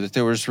so that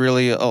there was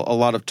really a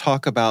lot of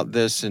talk about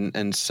this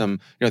and some,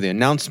 the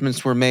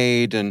announcements were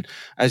made. And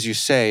as you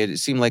say, it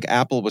seemed like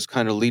Apple was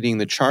kind of leading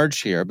the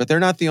charge here, but they're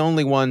not the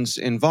only ones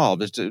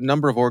involved. There's a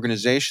number of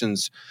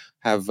organizations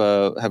have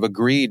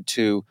agreed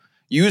to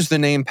use the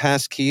name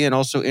passkey and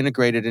also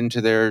integrate it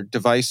into their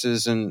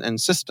devices and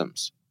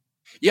systems.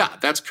 Yeah,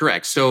 that's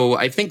correct. So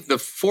I think the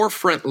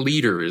forefront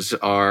leaders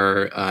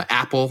are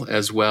Apple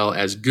as well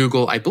as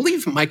Google. I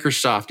believe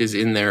Microsoft is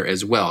in there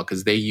as well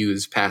because they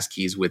use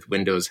passkeys with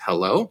Windows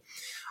Hello.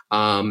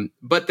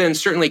 But then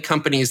certainly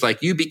companies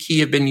like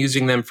YubiKey have been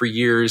using them for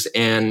years.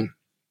 And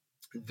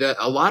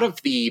a lot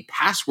of the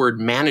password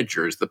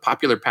managers, the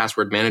popular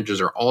password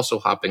managers, are also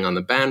hopping on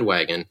the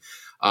bandwagon.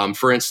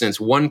 For instance,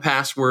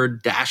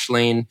 1Password,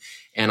 Dashlane,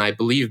 and I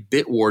believe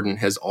Bitwarden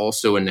has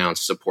also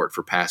announced support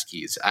for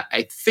passkeys.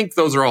 I think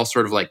those are all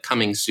sort of like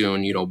coming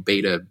soon,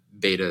 beta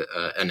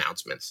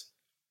announcements.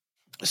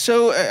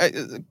 So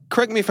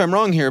correct me if I'm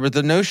wrong here, but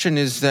the notion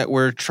is that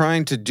we're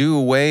trying to do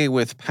away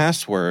with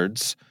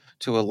passwords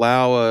to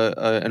allow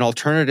an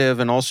alternative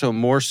and also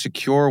more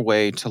secure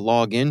way to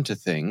log into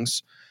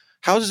things.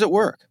 How does it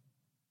work?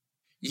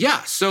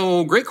 Yeah,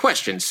 so great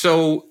question.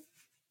 So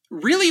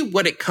really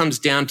what it comes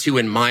down to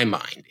in my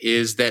mind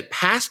is that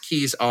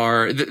passkeys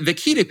are, the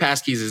key to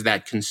passkeys is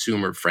that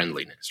consumer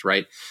friendliness,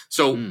 right?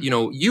 So,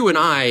 you and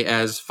I,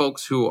 as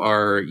folks who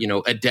are,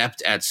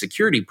 adept at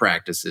security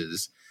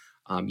practices,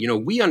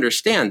 we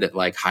understand that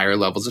like higher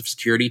levels of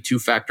security,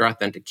 two-factor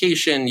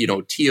authentication,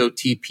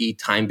 TOTP,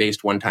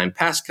 time-based one-time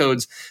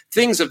passcodes,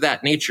 things of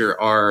that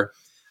nature are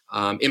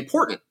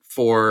important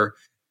for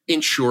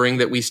ensuring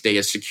that we stay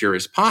as secure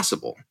as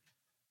possible.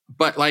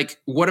 But like,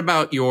 what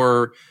about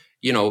your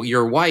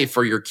wife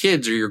or your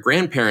kids or your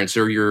grandparents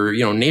or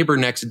your, neighbor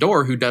next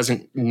door who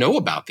doesn't know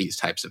about these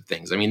types of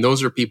things? I mean,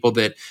 those are people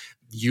that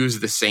use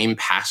the same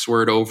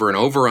password over and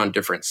over on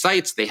different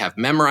sites. They have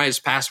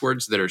memorized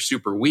passwords that are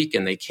super weak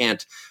and they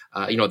can't,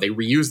 they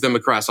reuse them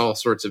across all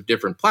sorts of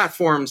different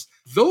platforms.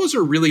 Those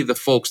are really the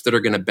folks that are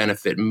going to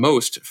benefit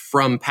most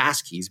from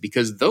Passkeys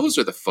because those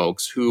are the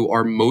folks who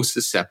are most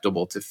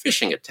susceptible to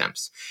phishing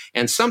attempts.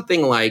 And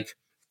something like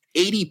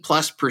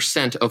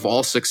 80+% of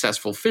all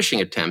successful phishing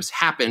attempts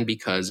happen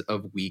because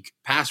of weak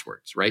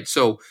passwords, right?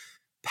 So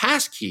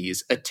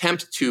Passkeys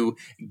attempt to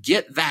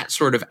get that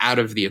sort of out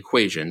of the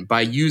equation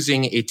by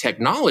using a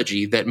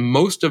technology that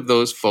most of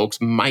those folks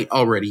might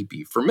already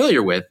be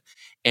familiar with.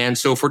 And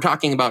so if we're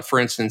talking about, for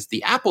instance,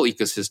 the Apple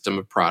ecosystem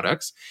of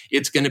products,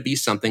 it's going to be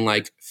something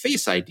like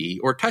Face ID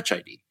or Touch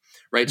ID,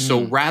 right?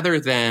 So rather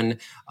than,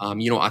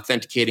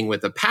 authenticating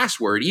with a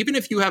password, even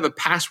if you have a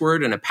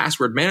password and a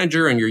password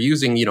manager and you're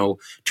using,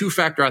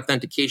 two-factor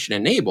authentication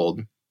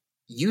enabled,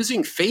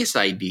 using Face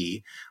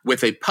ID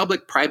with a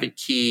public-private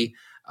key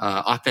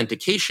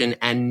authentication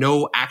and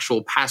no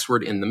actual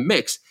password in the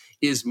mix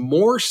is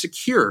more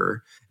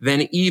secure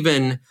than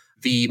even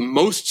the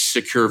most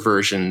secure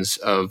versions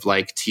of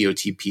like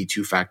TOTP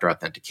two-factor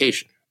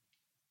authentication.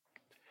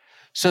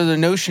 So the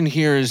notion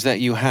here is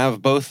that you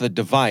have both the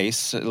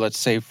device, let's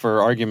say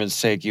for argument's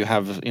sake, you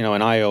have, an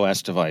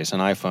iOS device, an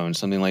iPhone,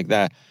 something like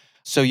that.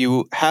 So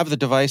you have the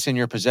device in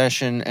your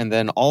possession, and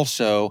then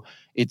also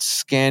it's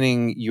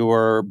scanning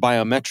your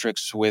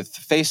biometrics with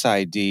Face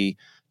ID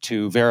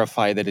to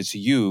verify that it's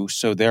you.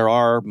 So there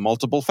are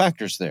multiple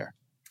factors there.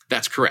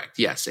 That's correct,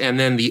 yes. And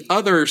then the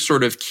other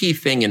sort of key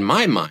thing in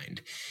my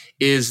mind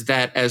is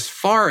that as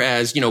far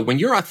as, when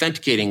you're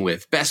authenticating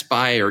with Best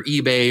Buy or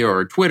eBay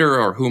or Twitter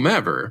or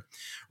whomever,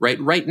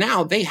 right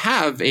now they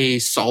have a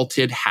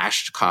salted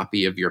hashed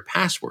copy of your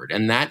password.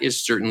 And that is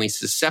certainly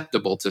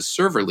susceptible to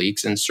server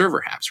leaks and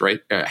server hacks,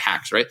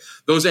 right?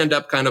 Those end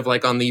up kind of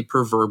like on the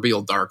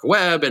proverbial dark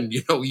web. And,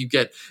 you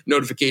get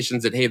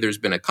notifications that, hey, there's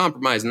been a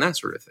compromise and that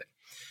sort of thing.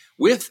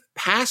 With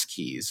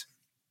Passkeys,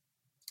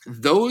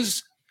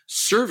 those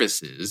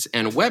services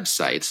and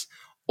websites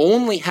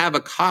only have a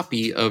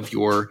copy of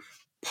your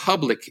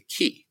public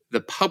key,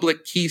 the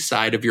public key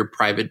side of your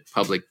private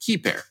public key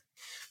pair.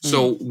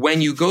 So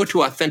when you go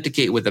to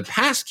authenticate with a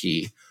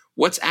passkey,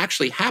 what's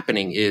actually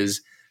happening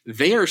is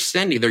they're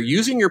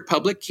using your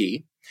public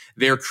key.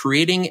 They're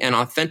creating an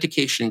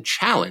authentication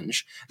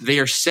challenge. They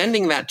are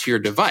sending that to your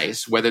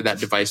device, whether that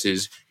device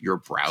is your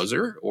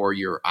browser or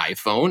your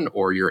iPhone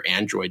or your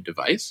Android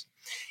device.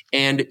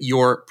 And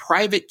your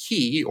private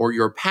key or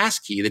your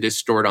passkey that is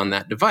stored on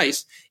that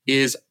device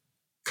is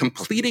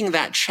completing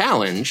that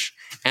challenge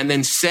and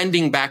then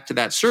sending back to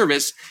that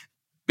service,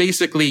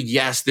 basically,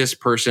 yes, this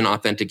person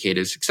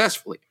authenticated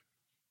successfully.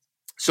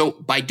 So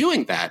by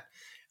doing that,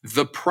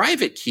 the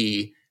private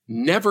key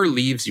never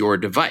leaves your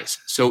device.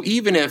 So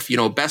even if,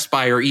 Best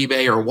Buy or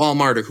eBay or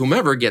Walmart or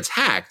whomever gets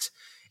hacked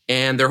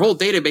and their whole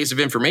database of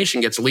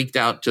information gets leaked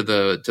out to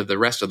the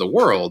rest of the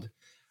world,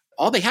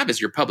 all they have is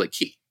your public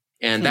key.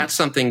 And that's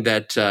something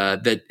that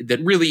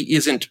really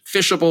isn't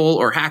phishable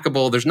or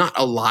hackable. There's not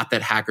a lot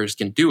that hackers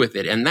can do with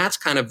it. And that's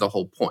kind of the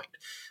whole point.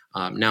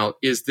 Now,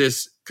 is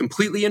this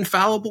completely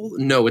infallible?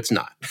 No, it's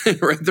not.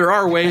 Right? There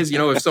are ways,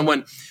 if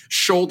someone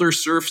shoulder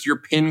surfs your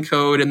PIN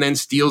code and then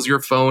steals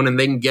your phone and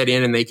they can get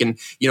in and they can,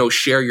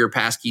 share your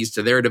passkeys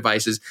to their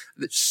devices,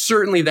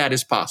 certainly that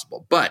is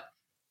possible. But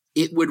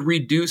it would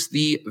reduce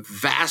the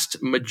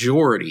vast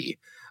majority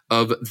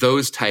of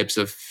those types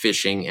of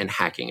phishing and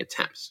hacking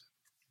attempts.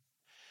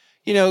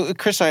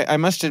 Chris, I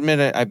must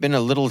admit I've been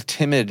a little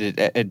timid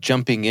at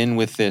jumping in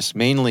with this,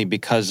 mainly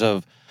because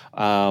of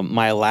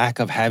my lack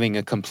of having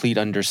a complete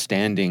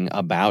understanding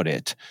about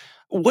it.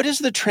 What is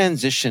the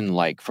transition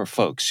like for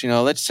folks?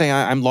 Let's say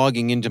I'm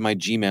logging into my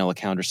Gmail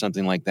account or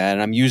something like that,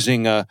 and I'm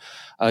using a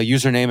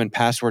username and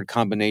password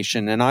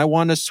combination, and I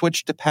want to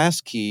switch to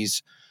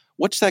Passkeys.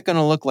 What's that going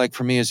to look like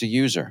for me as a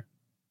user?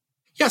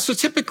 Yeah, so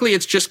typically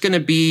it's just going to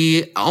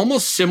be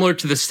almost similar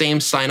to the same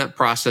sign-up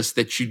process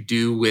that you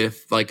do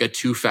with like a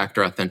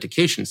two-factor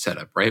authentication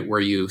setup, right?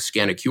 Where you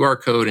scan a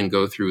QR code and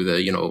go through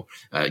the,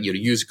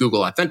 use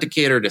Google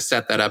Authenticator to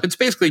set that up. It's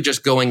basically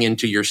just going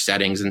into your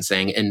settings and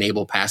saying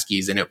enable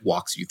passkeys, and it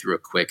walks you through a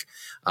quick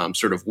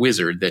sort of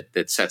wizard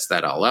that sets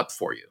that all up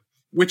for you,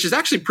 which is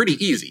actually pretty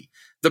easy.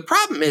 The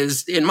problem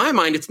is, in my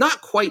mind, it's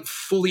not quite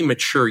fully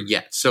mature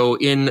yet. So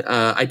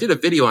I did a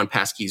video on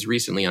passkeys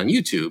recently on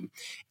YouTube,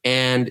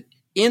 and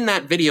in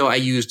that video, I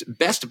used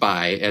Best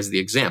Buy as the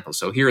example.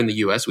 So here in the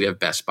US, we have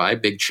Best Buy,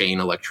 big chain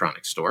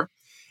electronics store,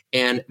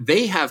 and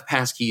they have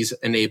passkeys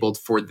enabled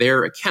for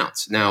their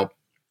accounts. Now,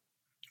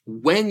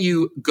 when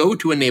you go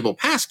to enable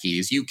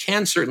passkeys, you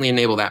can certainly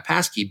enable that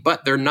passkey,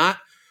 but they're not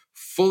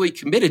fully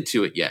committed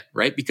to it yet,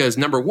 right? Because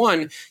number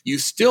one, you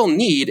still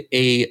need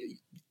a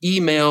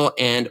email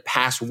and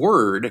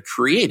password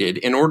created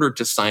in order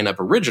to sign up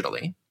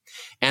originally.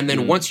 And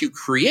then once you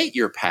create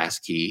your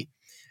passkey,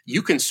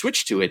 you can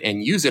switch to it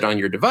and use it on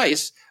your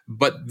device,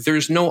 but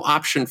there's no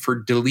option for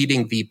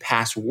deleting the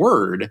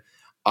password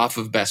off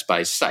of Best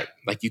Buy's site.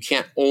 Like you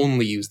can't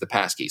only use the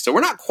passkey. So we're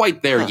not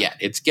quite there yet.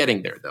 It's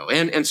getting there though.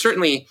 And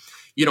certainly,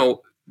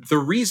 the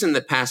reason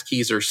that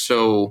passkeys are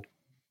so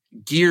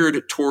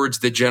geared towards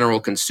the general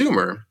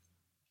consumer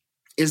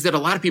is that a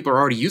lot of people are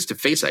already used to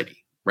Face ID,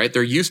 right?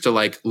 They're used to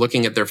like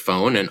looking at their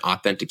phone and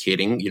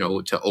authenticating,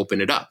 to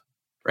open it up,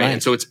 right?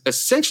 And so it's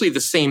essentially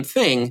the same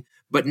thing,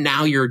 but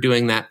now you're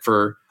doing that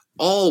for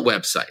all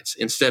websites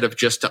instead of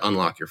just to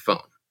unlock your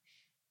phone.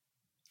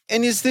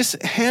 And is this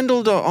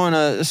handled on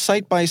a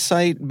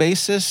site-by-site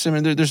basis? I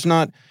mean, it's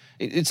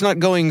not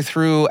going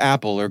through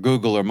Apple or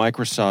Google or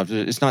Microsoft.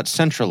 It's not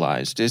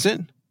centralized, is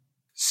it?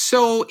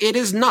 So it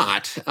is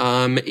not.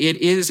 It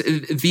is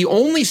the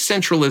only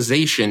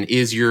centralization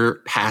is your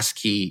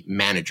passkey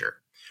manager,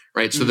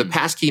 right? So the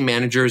passkey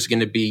manager is going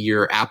to be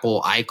your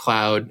Apple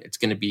iCloud. It's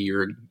going to be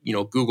your,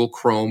 Google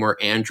Chrome or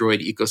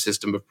Android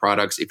ecosystem of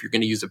products. If you're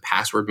going to use a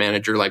password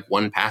manager like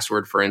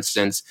 1Password, for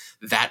instance,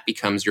 that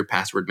becomes your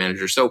password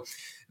manager. So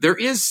there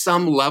is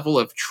some level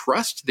of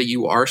trust that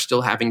you are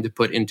still having to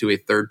put into a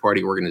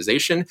third-party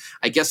organization.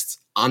 I guess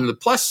on the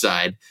plus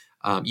side,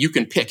 you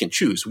can pick and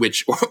choose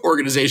which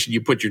organization you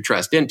put your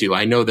trust into.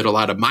 I know that a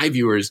lot of my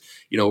viewers,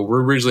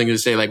 were originally going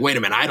to say like, wait a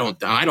minute, I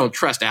don't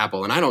trust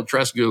Apple and I don't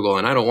trust Google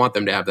and I don't want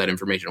them to have that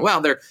information. Well,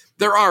 there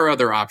are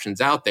other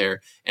options out there.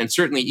 And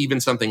certainly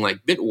even something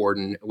like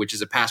Bitwarden, which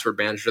is a password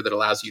manager that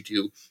allows you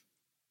to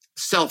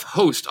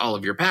self-host all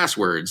of your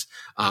passwords,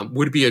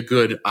 would be a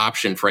good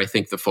option for, I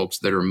think, the folks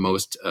that are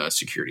most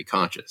security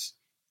conscious.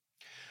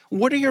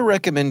 What are your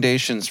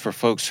recommendations for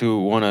folks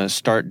who want to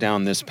start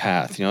down this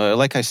path?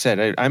 Like I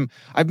said,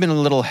 I've been a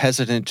little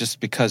hesitant just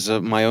because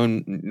of my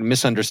own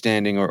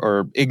misunderstanding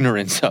or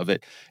ignorance of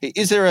it.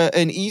 Is there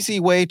an easy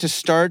way to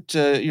start?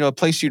 A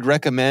place you'd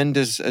recommend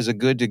as a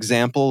good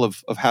example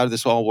of how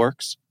this all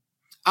works?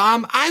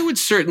 I would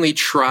certainly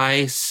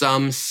try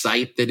some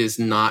site that is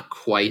not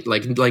quite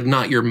like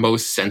not your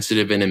most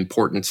sensitive and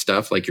important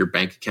stuff, like your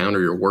bank account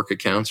or your work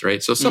accounts,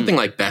 right? So something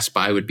like Best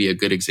Buy would be a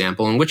good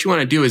example. And what you want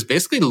to do is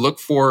basically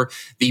look for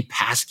the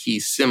passkey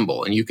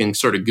symbol, and you can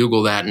sort of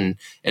Google that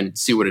and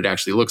see what it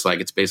actually looks like.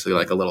 It's basically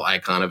like a little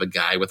icon of a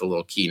guy with a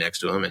little key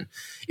next to him. And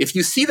if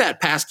you see that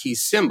passkey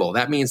symbol,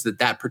 that means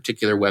that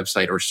particular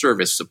website or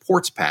service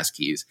supports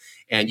passkeys,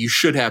 and you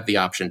should have the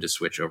option to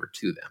switch over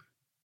to them.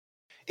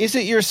 Is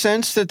it your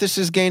sense that this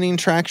is gaining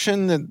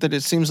traction, that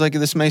it seems like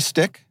this may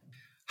stick?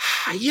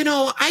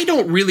 I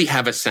don't really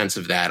have a sense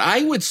of that.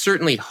 I would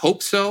certainly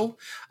hope so.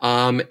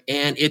 And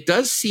it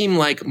does seem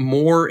like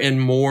more and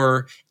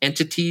more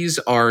entities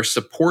are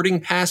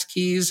supporting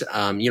passkeys.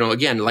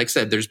 Again, like I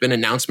said, there's been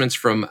announcements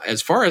from,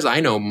 as far as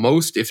I know,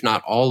 most, if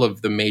not all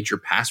of the major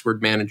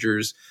password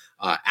managers,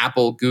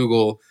 Apple,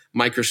 Google,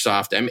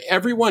 Microsoft. I mean,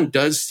 everyone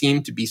does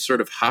seem to be sort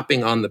of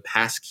hopping on the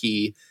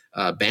passkey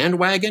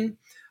bandwagon.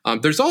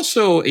 There's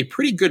also a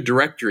pretty good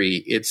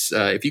directory. It's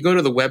if you go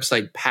to the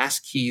website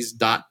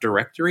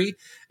passkeys.directory,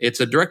 it's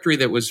a directory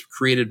that was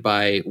created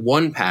by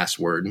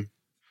 1Password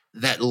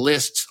that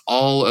lists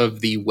all of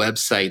the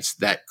websites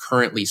that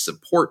currently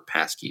support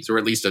passkeys, or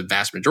at least a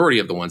vast majority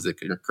of the ones that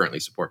currently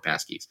support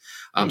passkeys.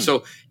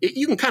 So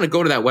you can kind of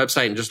go to that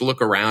website and just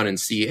look around and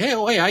see, hey,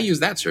 I use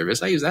that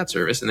service.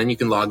 And then you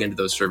can log into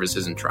those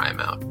services and try them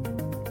out.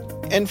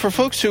 And for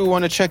folks who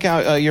want to check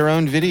out your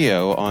own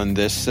video on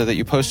this that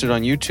you posted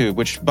on YouTube,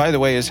 which, by the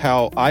way, is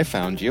how I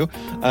found you,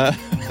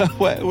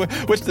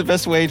 what's the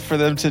best way for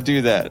them to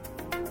do that?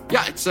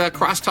 Yeah, it's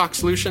Crosstalk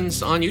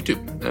Solutions on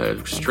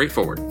YouTube.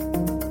 Straightforward.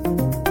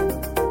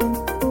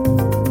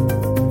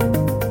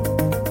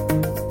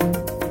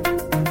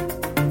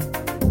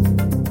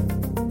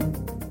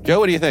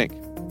 Joe, what do you think?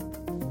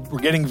 We're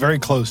getting very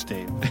close,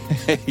 Dave.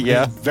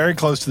 Yeah. Very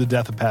close to the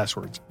death of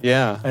passwords.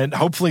 Yeah. And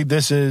hopefully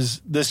this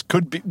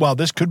could be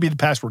the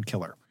password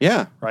killer.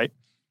 Yeah. Right?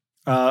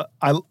 I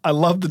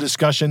love the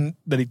discussion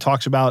that he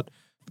talks about.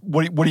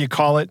 What do you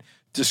call it?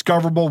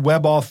 Discoverable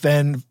Web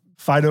Authn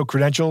FIDO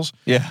credentials.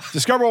 Yeah.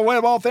 Discoverable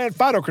Web Authn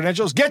FIDO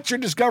credentials. Get your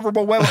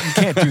Discoverable Web. You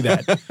can't do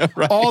that.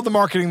 Right. All the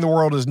marketing in the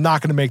world is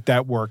not going to make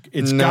that work.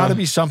 It's got to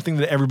be something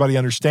that everybody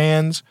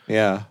understands.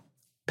 Yeah.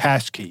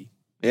 Passkey.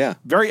 Yeah.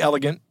 Very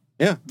elegant.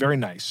 Yeah. Very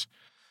nice.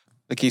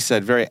 Like he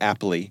said, very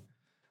aptly.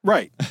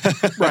 Right.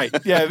 Right.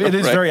 Yeah, it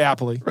is Right. very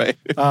aptly. Right.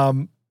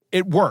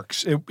 It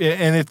works. And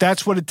if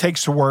that's what it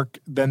takes to work,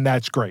 then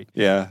that's great.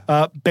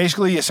 Yeah.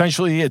 Basically,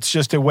 essentially, it's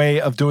just a way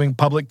of doing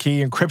public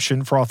key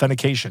encryption for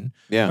authentication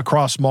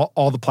across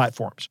all the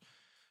platforms.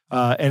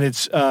 And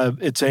it's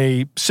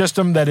a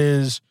system that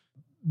is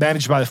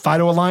managed by the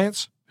FIDO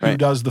Alliance, who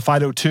does the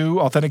FIDO2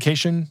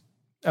 authentication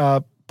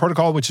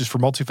protocol, which is for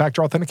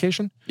multi-factor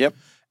authentication. Yep.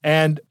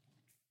 And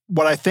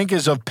what I think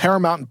is of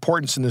paramount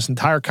importance in this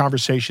entire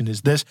conversation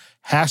is this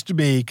has to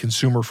be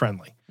consumer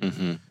friendly.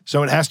 Mm-hmm.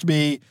 So it has to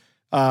be,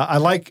 I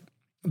like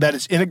that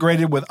it's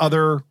integrated with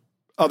other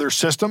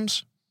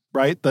systems,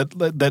 right?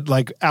 That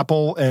like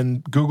Apple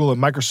and Google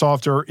and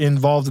Microsoft are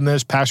involved in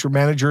this. Password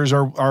managers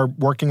are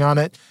working on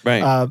it.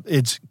 Right.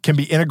 It can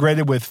be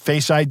integrated with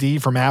Face ID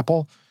from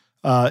Apple.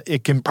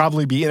 It can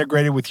probably be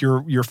integrated with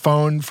your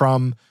phone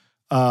from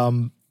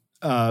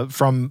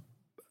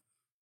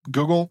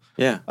Google.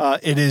 Yeah.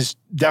 It is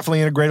definitely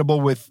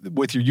integratable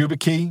with your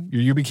YubiKey.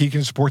 Your YubiKey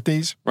can support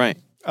these. Right.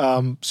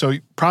 So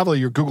probably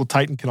your Google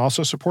Titan can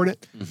also support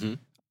it. Mm-hmm.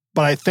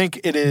 But I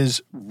think it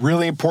is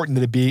really important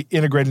that it be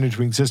integrated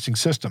into an existing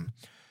system.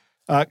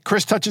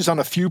 Chris touches on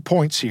a few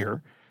points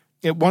here.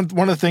 One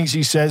of the things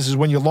he says is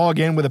when you log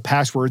in with a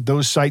password,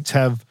 those sites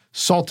have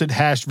salted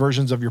hashed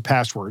versions of your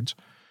passwords.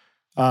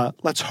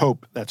 Let's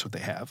hope that's what they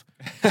have.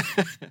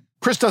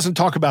 Chris doesn't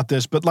talk about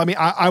this, but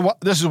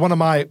this is one of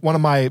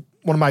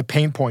my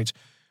pain points.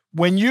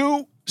 When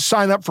you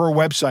sign up for a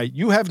website,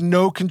 you have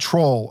no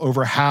control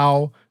over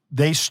how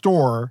they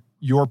store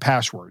your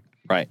password.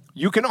 Right.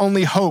 You can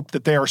only hope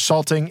that they are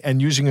salting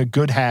and using a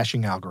good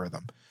hashing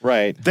algorithm.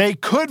 Right. They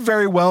could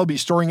very well be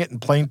storing it in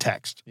plain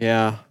text.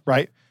 Yeah.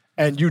 Right?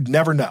 And you'd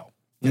never know.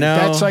 No.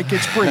 If that site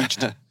gets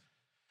breached.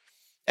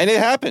 And it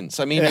happens.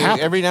 I mean,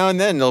 every now and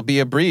then there'll be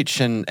a breach,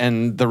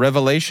 and the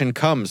revelation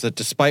comes that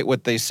despite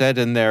what they said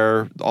in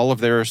all of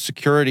their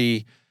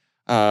security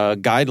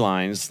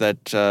guidelines,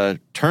 that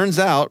turns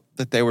out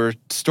that they were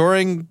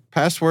storing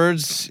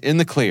passwords in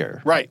the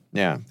clear. Right.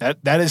 Yeah.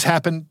 That has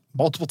happened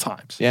multiple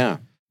times. Yeah.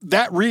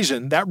 That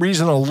reason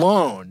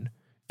alone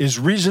is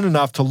reason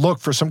enough to look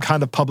for some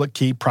kind of public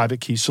key,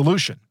 private key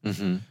solution.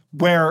 Mm-hmm.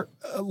 Where,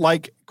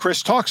 like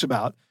Chris talks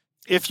about,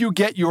 if you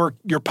get your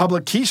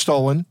public key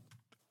stolen,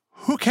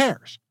 who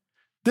cares?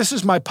 This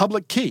is my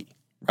public key.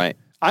 Right.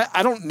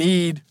 I don't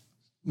need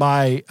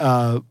my,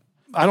 I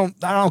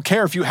don't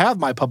care if you have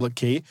my public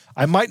key.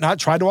 I might not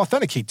try to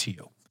authenticate to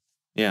you.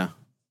 Yeah.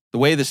 The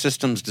way the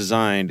system's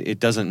designed, it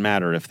doesn't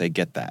matter if they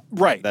get that.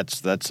 Right.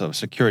 That's a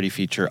security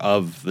feature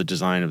of the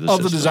design of the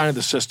system. Of the design of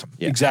the system.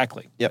 Yeah.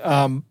 Exactly. Yep.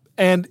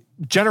 And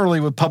generally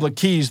with public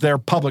keys, they're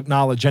public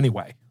knowledge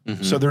anyway.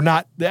 Mm-hmm. So they're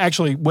not,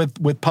 actually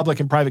with public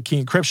and private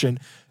key encryption,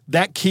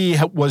 that key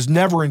was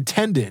never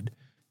intended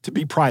to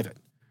be private.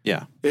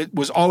 Yeah. It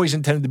was always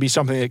intended to be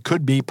something that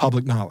could be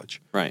public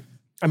knowledge. Right.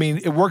 I mean,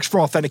 it works for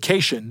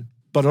authentication,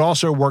 but it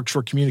also works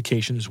for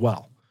communication as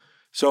well.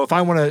 So if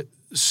I want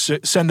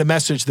to send a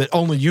message that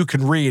only you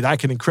can read, I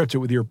can encrypt it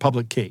with your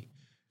public key.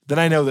 Then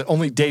I know that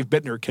only Dave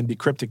Bittner can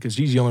decrypt it because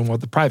he's the only one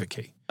with the private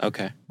key.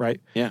 Okay.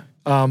 Right? Yeah.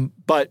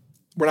 But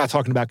we're not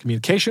talking about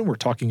communication. We're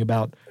talking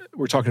about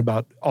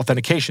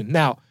authentication.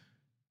 Now,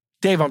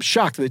 Dave, I'm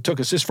shocked that it took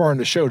us this far in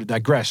the show to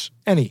digress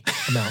any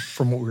amount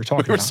from what we were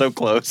talking about. We were so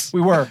close.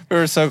 We were. We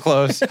were so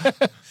close.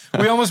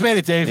 We almost made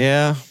it, Dave.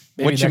 Yeah.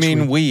 Maybe What you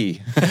mean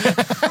we?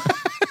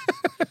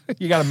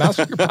 You got a mouse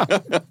in your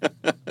mouth.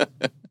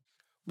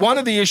 One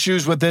of the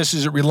issues with this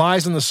is it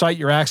relies on the site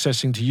you're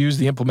accessing to use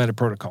the implemented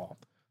protocol.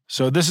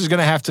 So this is going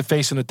to have to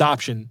face an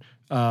adoption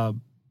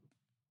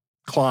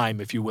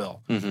climb, if you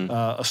will,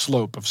 a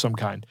slope of some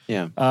kind.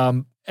 Yeah.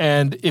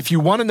 And if you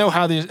want to know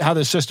how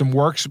the system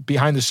works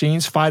behind the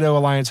scenes, FIDO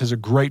Alliance has a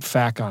great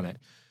FAQ on it.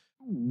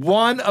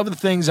 One of the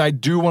things I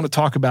do want to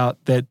talk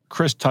about that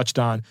Chris touched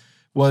on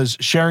was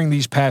sharing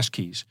these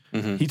passkeys.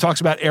 Mm-hmm. He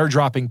talks about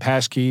airdropping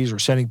passkeys or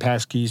sending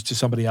passkeys to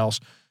somebody else.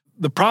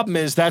 The problem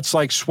is that's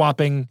like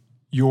swapping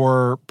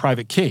your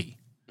private key.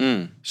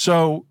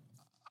 So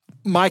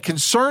my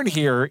concern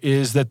here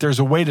is that there's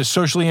a way to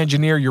socially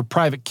engineer your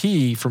private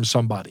key from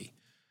somebody.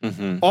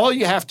 Mm-hmm. All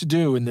you have to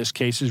do in this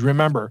case is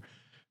remember,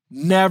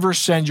 never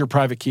send your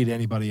private key to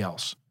anybody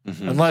else.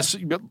 Mm-hmm. Unless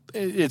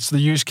it's the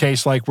use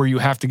case like where you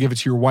have to give it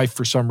to your wife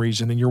for some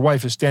reason and your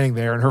wife is standing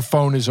there and her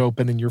phone is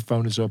open and your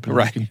phone is open.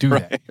 Right, you can do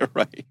that.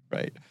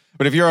 Right.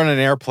 But if you're on an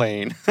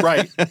airplane,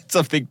 right,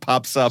 something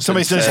pops up.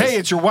 Somebody says, "Hey,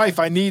 it's your wife.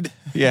 I need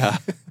the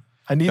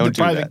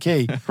private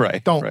key."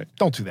 Right. Don't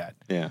do that.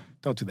 Yeah.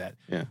 Don't do that.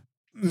 Yeah.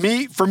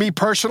 For me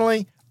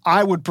personally,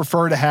 I would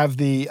prefer to have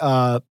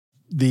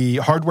the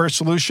hardware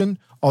solution,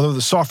 although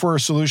the software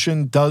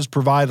solution does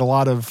provide a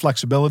lot of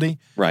flexibility.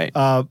 Right.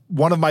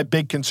 One of my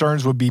big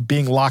concerns would be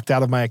being locked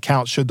out of my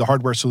account should the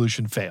hardware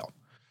solution fail.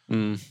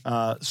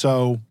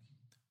 So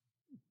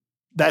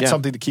that's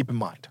something to keep in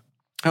mind.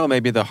 Oh,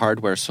 maybe the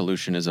hardware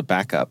solution is a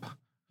backup,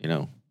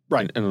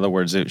 Right. In other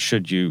words,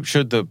 should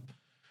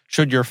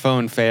your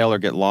phone fail or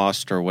get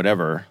lost or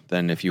whatever,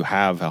 then if you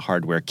have a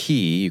hardware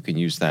key, you can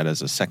use that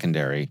as a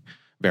secondary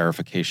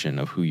verification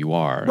of who you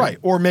are. Right.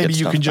 Or maybe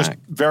you can just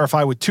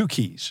verify with 2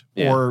 keys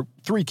or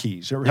 3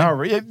 keys or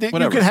however. You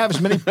can have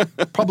as many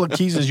public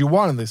keys as you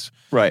want in this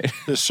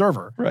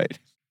server. Right.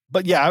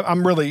 But yeah,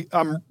 I'm going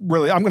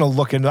to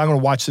look into, I'm going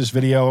to watch this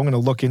video. I'm going to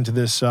look into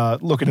this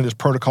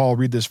protocol,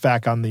 read this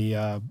FAQ on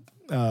the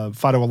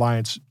FIDO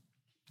Alliance,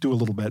 do a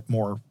little bit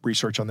more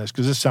research on this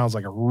because this sounds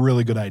like a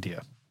really good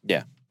idea.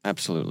 Yeah,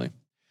 absolutely.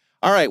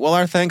 All right. Well,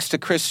 our thanks to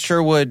Chris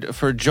Sherwood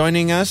for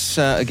joining us.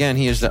 Again,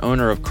 he is the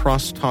owner of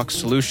Crosstalk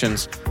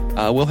Solutions.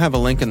 We'll have a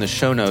link in the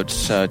show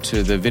notes to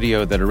the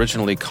video that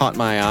originally caught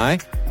my eye,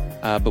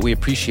 but we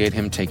appreciate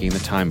him taking the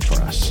time for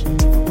us.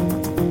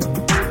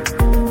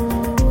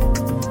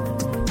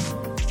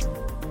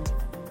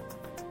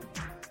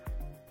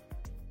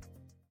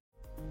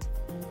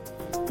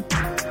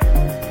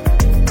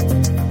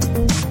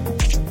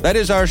 That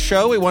is our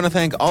show. We want to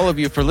thank all of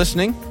you for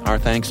listening. Our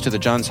thanks to the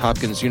Johns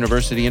Hopkins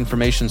University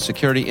Information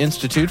Security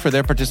Institute for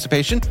their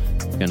participation.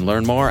 You can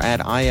learn more at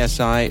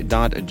isi.jhu.edu.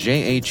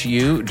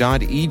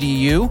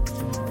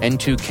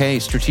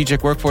 N2K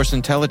Strategic Workforce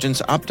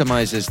Intelligence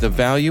optimizes the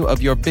value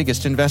of your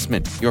biggest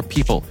investment, your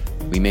people.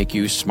 We make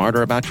you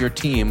smarter about your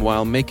team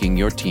while making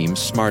your team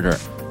smarter.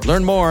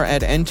 Learn more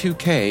at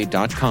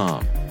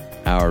n2k.com.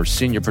 Our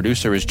senior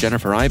producer is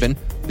Jennifer Iben.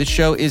 This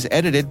show is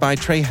edited by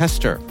Trey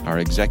Hester. Our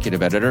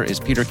executive editor is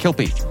Peter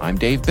Kilpie. I'm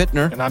Dave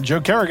Bittner. And I'm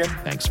Joe Kerrigan.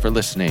 Thanks for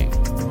listening.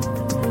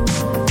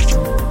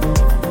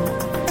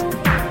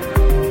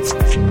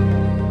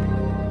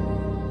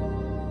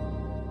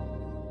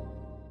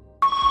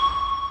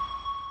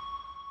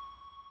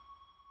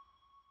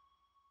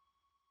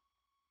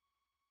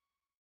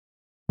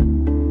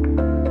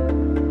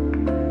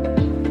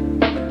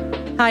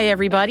 Hi,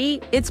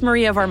 everybody. It's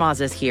Maria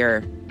Varmazes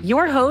here,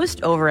 your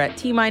host over at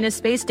T-Minus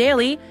Space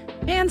Daily,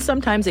 and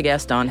sometimes a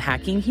guest on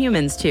Hacking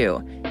Humans,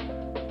 too.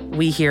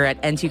 We here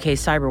at N2K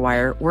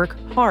Cyberwire work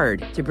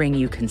hard to bring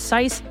you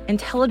concise,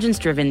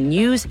 intelligence-driven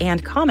news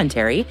and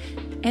commentary,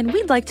 and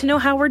we'd like to know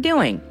how we're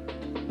doing.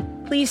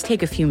 Please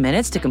take a few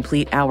minutes to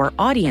complete our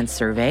audience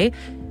survey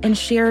and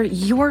share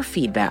your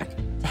feedback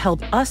to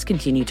help us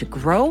continue to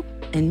grow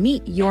and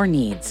meet your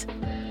needs.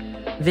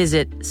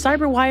 Visit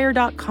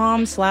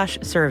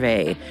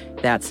cyberwire.com/survey.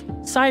 That's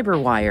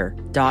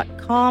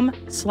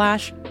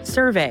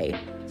cyberwire.com/survey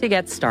to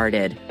get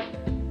started.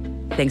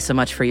 Thanks so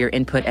much for your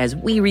input as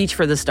we reach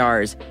for the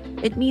stars.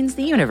 It means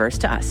the universe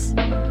to us.